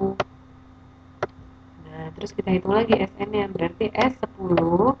 10. Nah, terus kita hitung lagi SN-nya. Berarti S10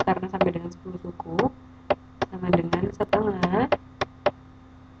 karena sampai dengan 10 suku sama dengan setengah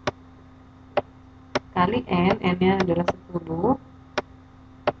kali N. N-nya adalah 10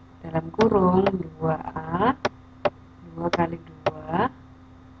 dalam kurung 2A 2 kali 2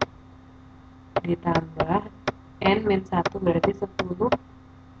 ditambah N min 1 berarti 10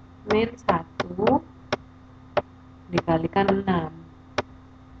 min 1 dikalikan 6.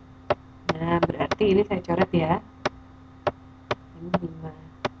 Nah, berarti ini saya coret ya. Ini 5.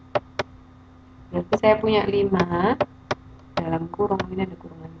 saya punya 5 dalam kurung, ini ada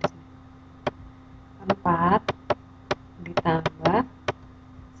kurungan di sini, 4 ditambah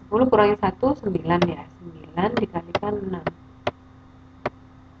 10 kurangi 1, 9 ya, 9 dikalikan 6.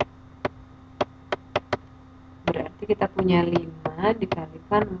 Berarti kita punya 5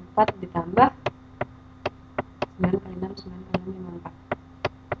 dikalikan 4 ditambah 9 kali 6, 9 kali 6, 54.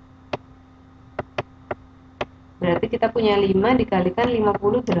 Berarti kita punya 5 dikalikan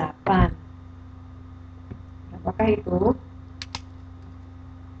 58. Apakah itu?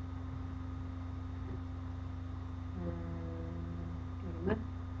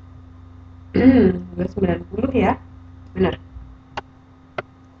 290 ya, benar,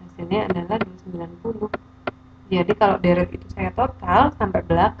 hasilnya adalah 290. Jadi kalau deret itu saya total sampai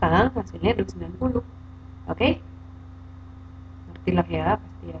belakang hasilnya 290. Oke, ngertilah ya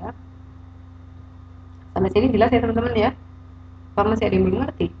pasti ya. Sampai sini jelas ya teman-teman ya. Apa masih ada yang belum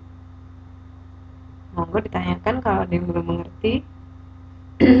mengerti? Monggo ditanyakan kalau ada yang belum mengerti.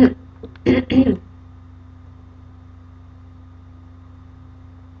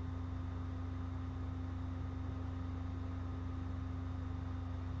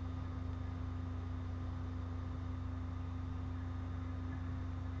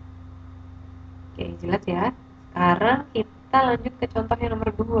 Oke, jelas ya. Sekarang kita lanjut ke contoh yang nomor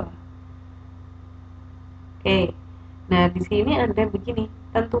 2. Oke, nah di sini ada begini,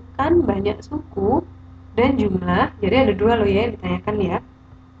 tentukan banyak suku dan jumlah. Jadi ada 2 loh ya yang ditanyakan ya.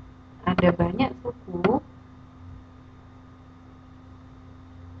 Ada banyak suku,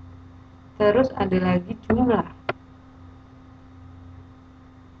 terus ada lagi jumlah.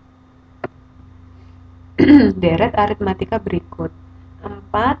 Deret aritmatika berikut: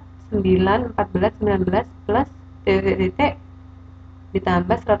 4, 9, 14, 19 plus titik-titik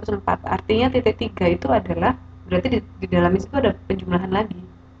ditambah 104. Artinya titik 3 itu adalah, berarti di dalam itu ada penjumlahan lagi.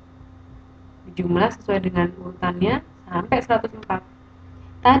 Dijumlah sesuai dengan urutannya sampai 104.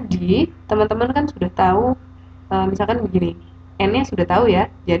 Tadi teman-teman kan sudah tahu, misalkan begini, n-nya sudah tahu ya,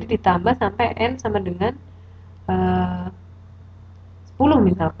 jadi ditambah sampai n sama dengan 10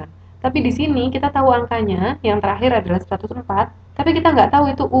 misalkan. Tapi di sini kita tahu angkanya yang terakhir adalah 104, tapi kita nggak tahu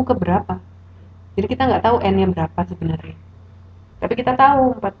itu u keberapa. Jadi kita nggak tahu n-nya berapa sebenarnya. Tapi kita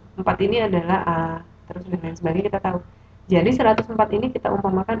tahu 4 ini adalah a, terus dan lain sebagainya kita tahu. Jadi 104 ini kita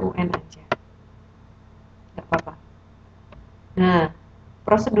umpamakan un aja. Nggak apa-apa. Nah,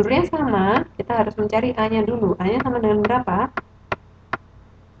 prosedurnya sama, kita harus mencari a-nya dulu. A-nya sama dengan berapa?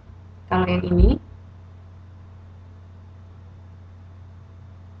 Kalau yang ini,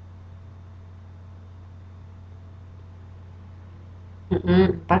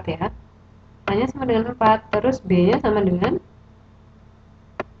 empat ya. A-nya sama dengan 4, terus B-nya sama dengan,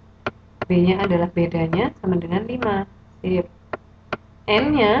 B-nya adalah bedanya sama dengan 5. Sip.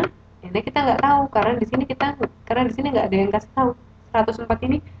 N-nya kita nggak tahu karena di sini nggak ada yang kasih tahu. 104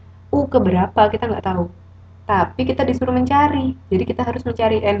 ini u keberapa kita nggak tahu. Tapi kita disuruh mencari, jadi kita harus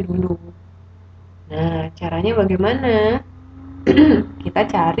mencari n dulu. Nah, caranya bagaimana? Kita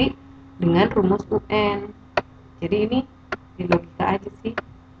cari dengan rumus UN. Jadi ini di logika aja sih.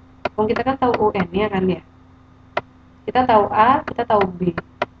 Kita kan tahu UN-nya kan ya. Kita tahu A, kita tahu B.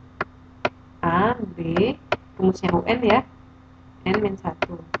 A, B, rumusnya UN ya. N-1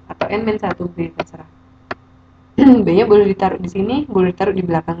 atau N-1B terserah. B-nya boleh ditaruh di sini, boleh ditaruh di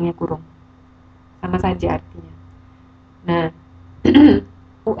belakangnya kurung. Sama saja artinya. Nah,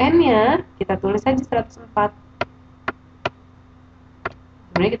 UN-nya kita tulis saja 104.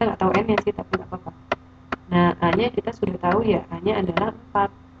 Sebenarnya kita nggak tahu N-nya sih, tapi nggak apa-apa. Nah, A-nya kita sudah tahu ya, A-nya adalah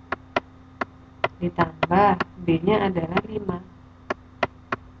 4. Ditambah B-nya adalah 5.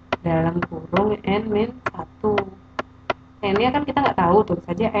 Dalam kurung N-1. N-nya kan kita nggak tahu, tulis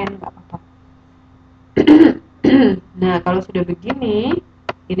saja N, nggak apa-apa. Nah, kalau sudah begini,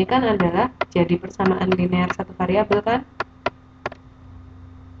 ini kan adalah jadi persamaan linear satu variabel kan?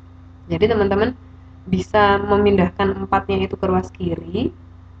 Jadi teman-teman bisa memindahkan 4-nya itu ke ruas kiri,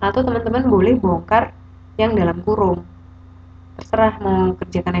 atau teman-teman boleh bongkar yang dalam kurung. Terserah mau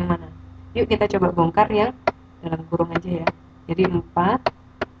kerjakan yang mana. Yuk kita coba bongkar yang dalam kurung aja ya. Jadi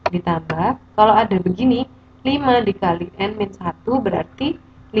 4 ditambah, kalau ada begini, 5 dikali n-1 berarti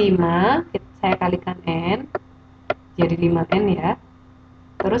 5 saya kalikan n, jadi 5n ya.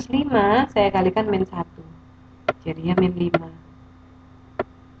 Terus 5 saya kalikan min 1, jadinya min 5.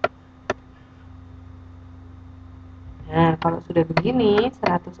 Nah, kalau sudah begini,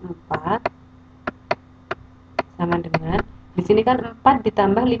 104 sama dengan, di sini kan 4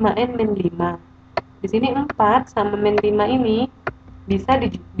 ditambah 5n min 5. Di sini 4 sama min 5 ini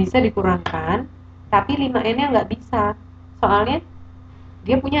bisa dikurangkan, tapi 5n-nya nggak bisa. Soalnya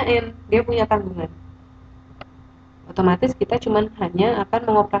dia punya n, dia punya tanggungan. Otomatis kita hanya akan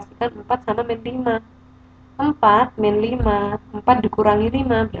mengoperasikan 4 sama min 5. 4 min 5, 4 dikurangi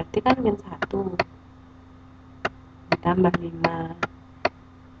 5 berarti kan min 1 ditambah 5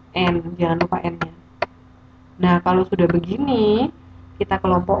 n, jangan lupa n nya. Nah kalau sudah begini kita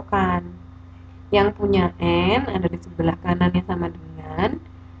kelompokkan, yang punya n ada di sebelah kanannya sama dengan,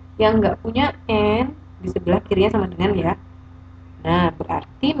 yang nggak punya n di sebelah kirinya sama dengan ya. Nah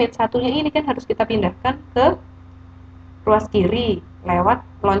berarti min satunya ini kan harus kita pindahkan ke ruas kiri lewat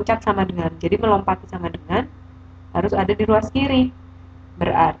loncat sama dengan, jadi melompati sama dengan harus ada di ruas kiri.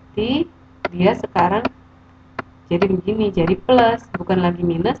 Berarti dia sekarang jadi begini, jadi plus, bukan lagi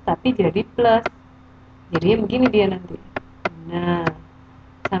minus tapi jadi plus. Jadi begini dia nanti. Nah,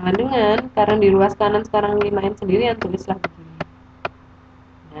 sama dengan karena di ruas kanan sekarang 5n sendiri, yang tulislah begini.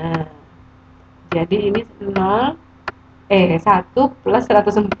 Nah, jadi ini 1 plus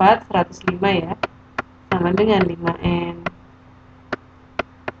 104, 105 ya, sama dengan 5n.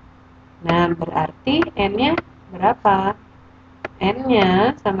 Nah, berarti n-nya berapa?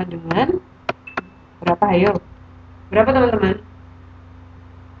 N-nya sama dengan berapa? Ayo. Berapa teman-teman?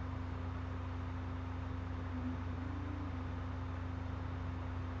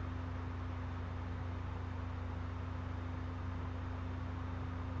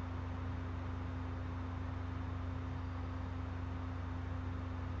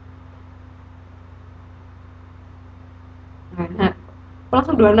 Nah,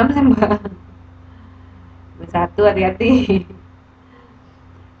 langsung 26 sih mbak. Satu, hati-hati.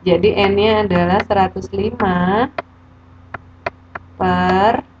 Jadi n-nya adalah 105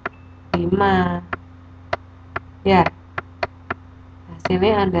 per 5 ya,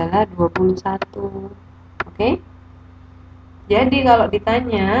 hasilnya adalah 21. Oke, jadi kalau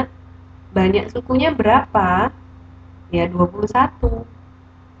ditanya banyak sukunya berapa, ya 21.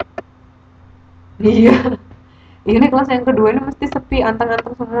 Iya, ini kelas yang kedua ini mesti sepi,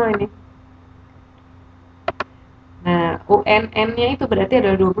 anteng-anteng semua ini. Nah, UNN-nya itu berarti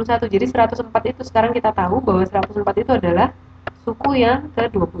adalah 21. Jadi 104 itu sekarang kita tahu bahwa 104 itu adalah suku yang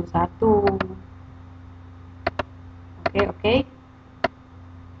ke-21. Oke.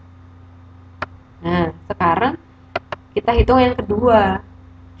 Nah, sekarang kita hitung yang kedua,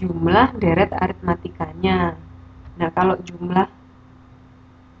 jumlah deret aritmatikanya. Nah, kalau jumlah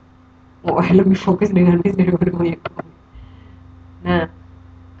lebih fokus dengan bis daripada banyak. Nah,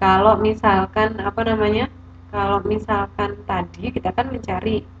 kalau misalkan kalau misalkan tadi kita kan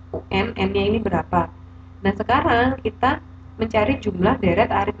mencari UN, N-nya ini berapa. Nah, sekarang kita mencari jumlah deret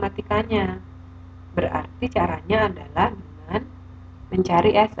aritmatikanya. Berarti caranya adalah dengan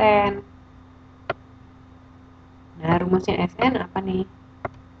mencari SN. Nah, rumusnya SN apa nih?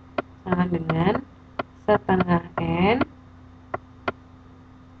 Sama dengan setengah N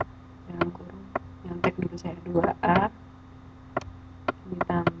dalam kurung, nyontek dulu saya 2A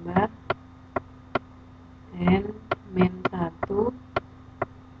ditambah N min 1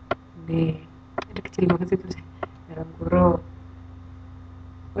 D. Ini kecil banget sih tulisnya, dalam kurung.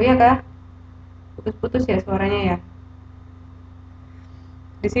 Oh iya kah? Putus-putus ya suaranya ya.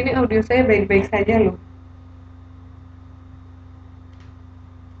 Di sini audio saya baik-baik saja loh.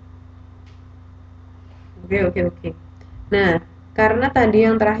 Oke. Nah, karena tadi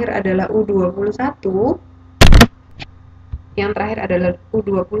yang terakhir adalah U21,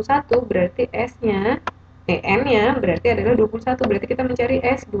 berarti N-nya berarti adalah 21, berarti kita mencari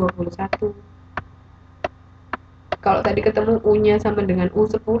S21. Kalau tadi ketemu U-nya sama dengan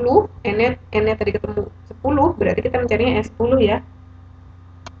U10, N-nya tadi ketemu 10, berarti kita mencarinya S10 ya.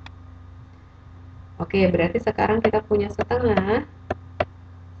 Oke, berarti sekarang kita punya setengah,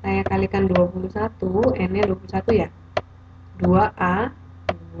 saya kalikan 21, N-nya 21 ya. 2A,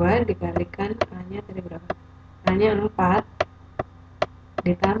 2 dikalikan A-nya tadi berapa? A-nya 4,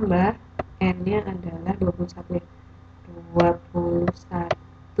 ditambah N-nya adalah 21 ya. 21,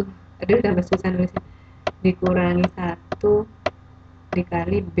 aduh tambah susah nulisnya, dikurangi 1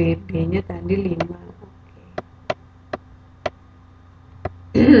 dikali B-nya tadi 5. Oke.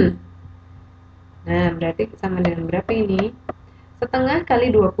 Nah, berarti sama dengan berapa ini? Setengah kali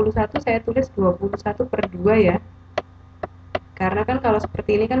 21, saya tulis 21 per 2 ya. Karena kan kalau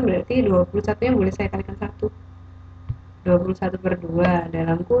seperti ini kan berarti 21 nya boleh saya kalikan 1. 21 per 2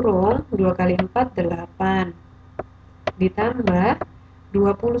 dalam kurung 2 kali 4 8 ditambah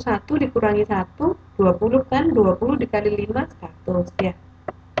 21 dikurangi 1 20 kan, 20 dikali 5 100 ya.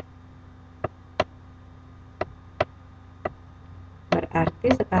 Berarti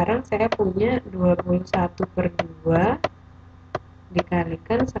sekarang saya punya 21 per 2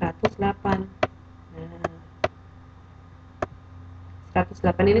 dikalikan 108. Nah,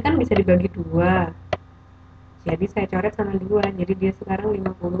 108 ini kan bisa dibagi 2. Jadi saya coret sama 2, jadi dia sekarang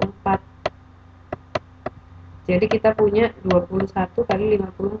 54. Jadi kita punya 21 kali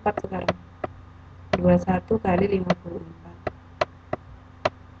 54 sekarang. 21 kali 54.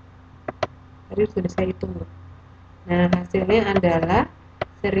 Tadi sudah saya hitung, loh. Nah, hasilnya adalah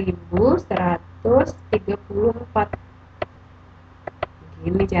 1134.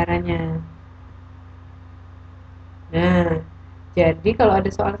 Begini caranya. Nah, jadi kalau ada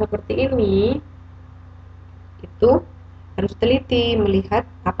soal seperti ini, itu harus teliti melihat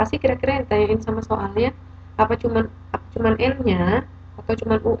apa sih kira-kira yang ditanyain sama soalnya. Apa cuman N-nya atau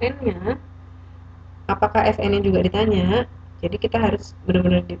cuman UN-nya? Apakah SN-nya juga ditanya? Jadi kita harus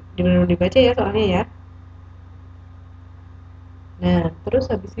benar-benar dibaca ya soalnya ya. Nah, terus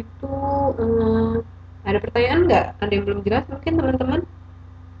habis itu ada pertanyaan nggak? Ada yang belum jelas mungkin teman-teman?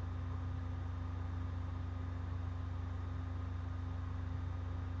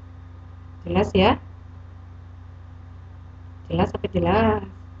 Jelas ya? Jelas apa jelas?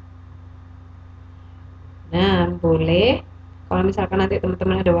 Nah, boleh kalau misalkan nanti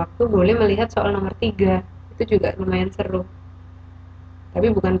teman-teman ada waktu, boleh melihat soal nomor 3. Itu juga lumayan seru.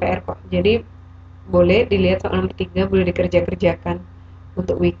 Tapi bukan PR kok. Jadi boleh dilihat soal nomor 3, boleh dikerja-kerjakan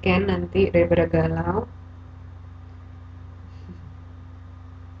untuk weekend nanti daripada galau.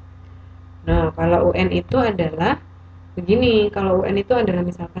 Nah, kalau UN itu adalah begini. Kalau UN itu adalah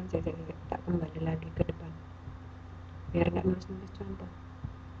misalkan saya tak kembali lagi ke depan biar nggak nulis-nulis contoh.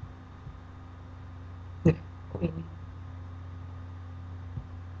 Nah, kok ini?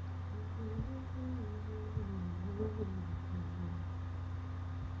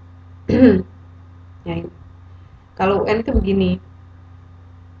 Ya, ini. Kalau UN itu begini.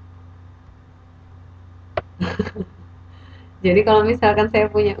 Jadi kalau misalkan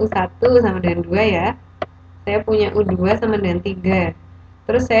saya punya U1 sama dengan 2 ya, saya punya U2 sama dengan 3.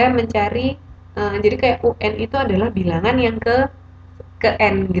 Terus saya mencari, jadi kayak UN itu adalah bilangan yang ke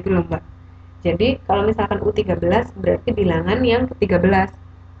N gitu loh Mbak. Jadi kalau misalkan U13 berarti bilangan yang ke-13.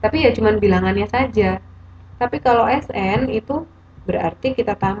 Tapi ya cuman bilangannya saja. Tapi kalau SN itu berarti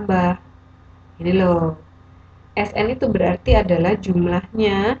kita tambah. Ini loh. SN itu berarti adalah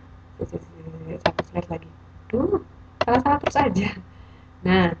jumlahnya. Satu slide lagi. Duh, salah-salah terus aja.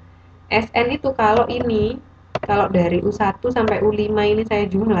 Nah, SN itu kalau dari U1 sampai U5 ini saya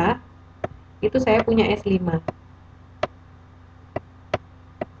jumlah, itu saya punya S5.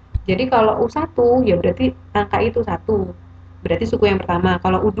 Jadi kalau U1 ya berarti angka itu 1. Berarti suku yang pertama.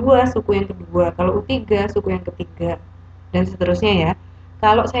 Kalau U2 suku yang kedua. Kalau U3 suku yang ketiga. Dan seterusnya ya.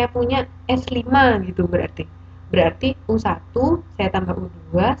 Kalau saya punya S5 gitu berarti. Berarti U1 saya tambah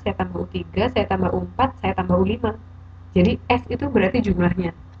U2, saya tambah U3, saya tambah U4, saya tambah U5. Jadi S itu berarti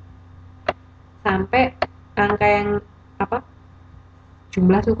jumlahnya. Sampai angka yang apa?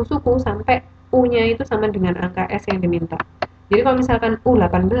 Jumlah suku-suku sampai U-nya itu sama dengan angka S yang diminta. Jadi kalau misalkan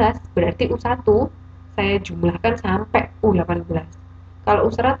U18 berarti U1 saya jumlahkan sampai U18. Kalau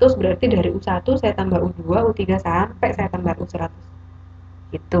U100 berarti dari U1 saya tambah U2, U3 sampai saya tambah U100.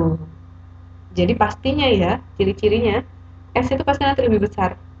 Gitu. Jadi pastinya ya, ciri-cirinya S itu pasti nanti lebih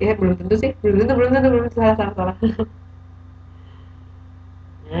besar. Ya belum tentu sih, belum tentu salah.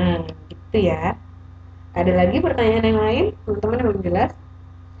 Nah, gitu ya. Ada lagi pertanyaan yang lain, teman-teman yang belum jelas?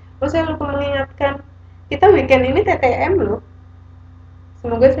 Oh, saya lupa mengingatkan, kita weekend ini TTM loh.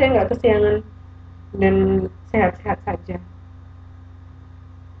 Semoga saya nggak kesiangan dan sehat-sehat saja.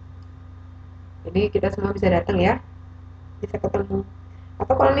 Jadi kita semua bisa datang ya, bisa ketemu.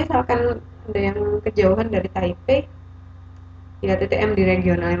 Atau kalau misalkan ada yang kejauhan dari Taipei, ya TTM di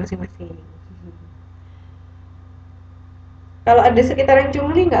regional masing-masing. Kalau ada sekitaran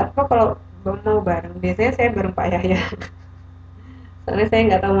Cungli nggak apa kalau mau bareng. Biasanya saya bareng Pak Yahya. Soalnya saya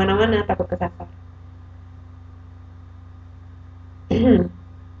nggak tahu mana-mana, takut kesasar.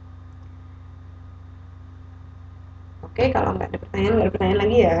 Oke, kalau nggak ada pertanyaan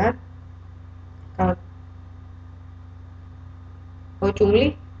lagi ya. Kalau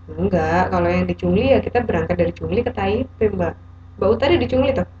Cungli, enggak. Kalau yang di Cungli ya kita berangkat dari Cungli ke Taipei, Mbak. Mbak Uta ada di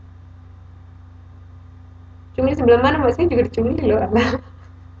Cungli toh? Cungli sebelah mana, Mbak? Saya juga di Cungli loh.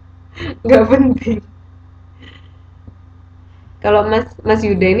 Nggak penting. Kalau Mas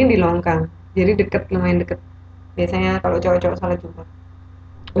Yuda ini di Longkang, jadi deket, lumayan deket. Biasanya kalau cowok-cowok salah Jumat.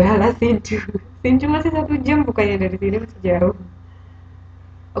 Walah Sinju. Sinju masih 1 jam bukannya dari sini, masih jauh.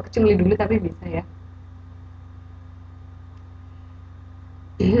 Oh, ke Cungli dulu tapi bisa ya.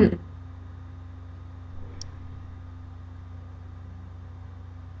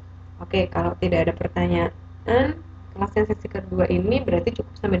 Oke, kalau tidak ada pertanyaan, kelas yang sesi kedua ini berarti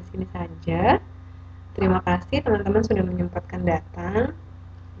cukup sampai di sini saja. Terima kasih teman-teman sudah menyempatkan datang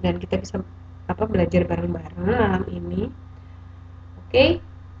dan kita bisa belajar bareng-bareng malam ini. Oke,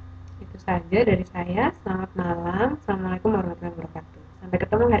 itu saja dari saya. Selamat malam. Assalamualaikum warahmatullahi wabarakatuh. Sampai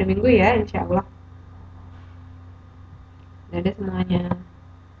ketemu hari Minggu ya, insya Allah. Dadah semuanya.